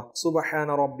نور الله. سبحان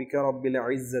ربك رب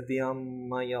العزة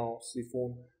عما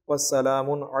يصفون والسلام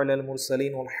على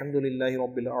المرسلين والحمد لله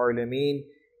رب العالمين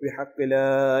بحق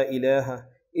لا إله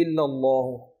إلا الله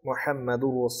محمد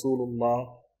رسول الله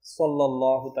صلى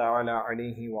الله تعالى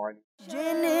عليه وعلى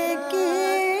جن کی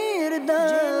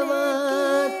دعوت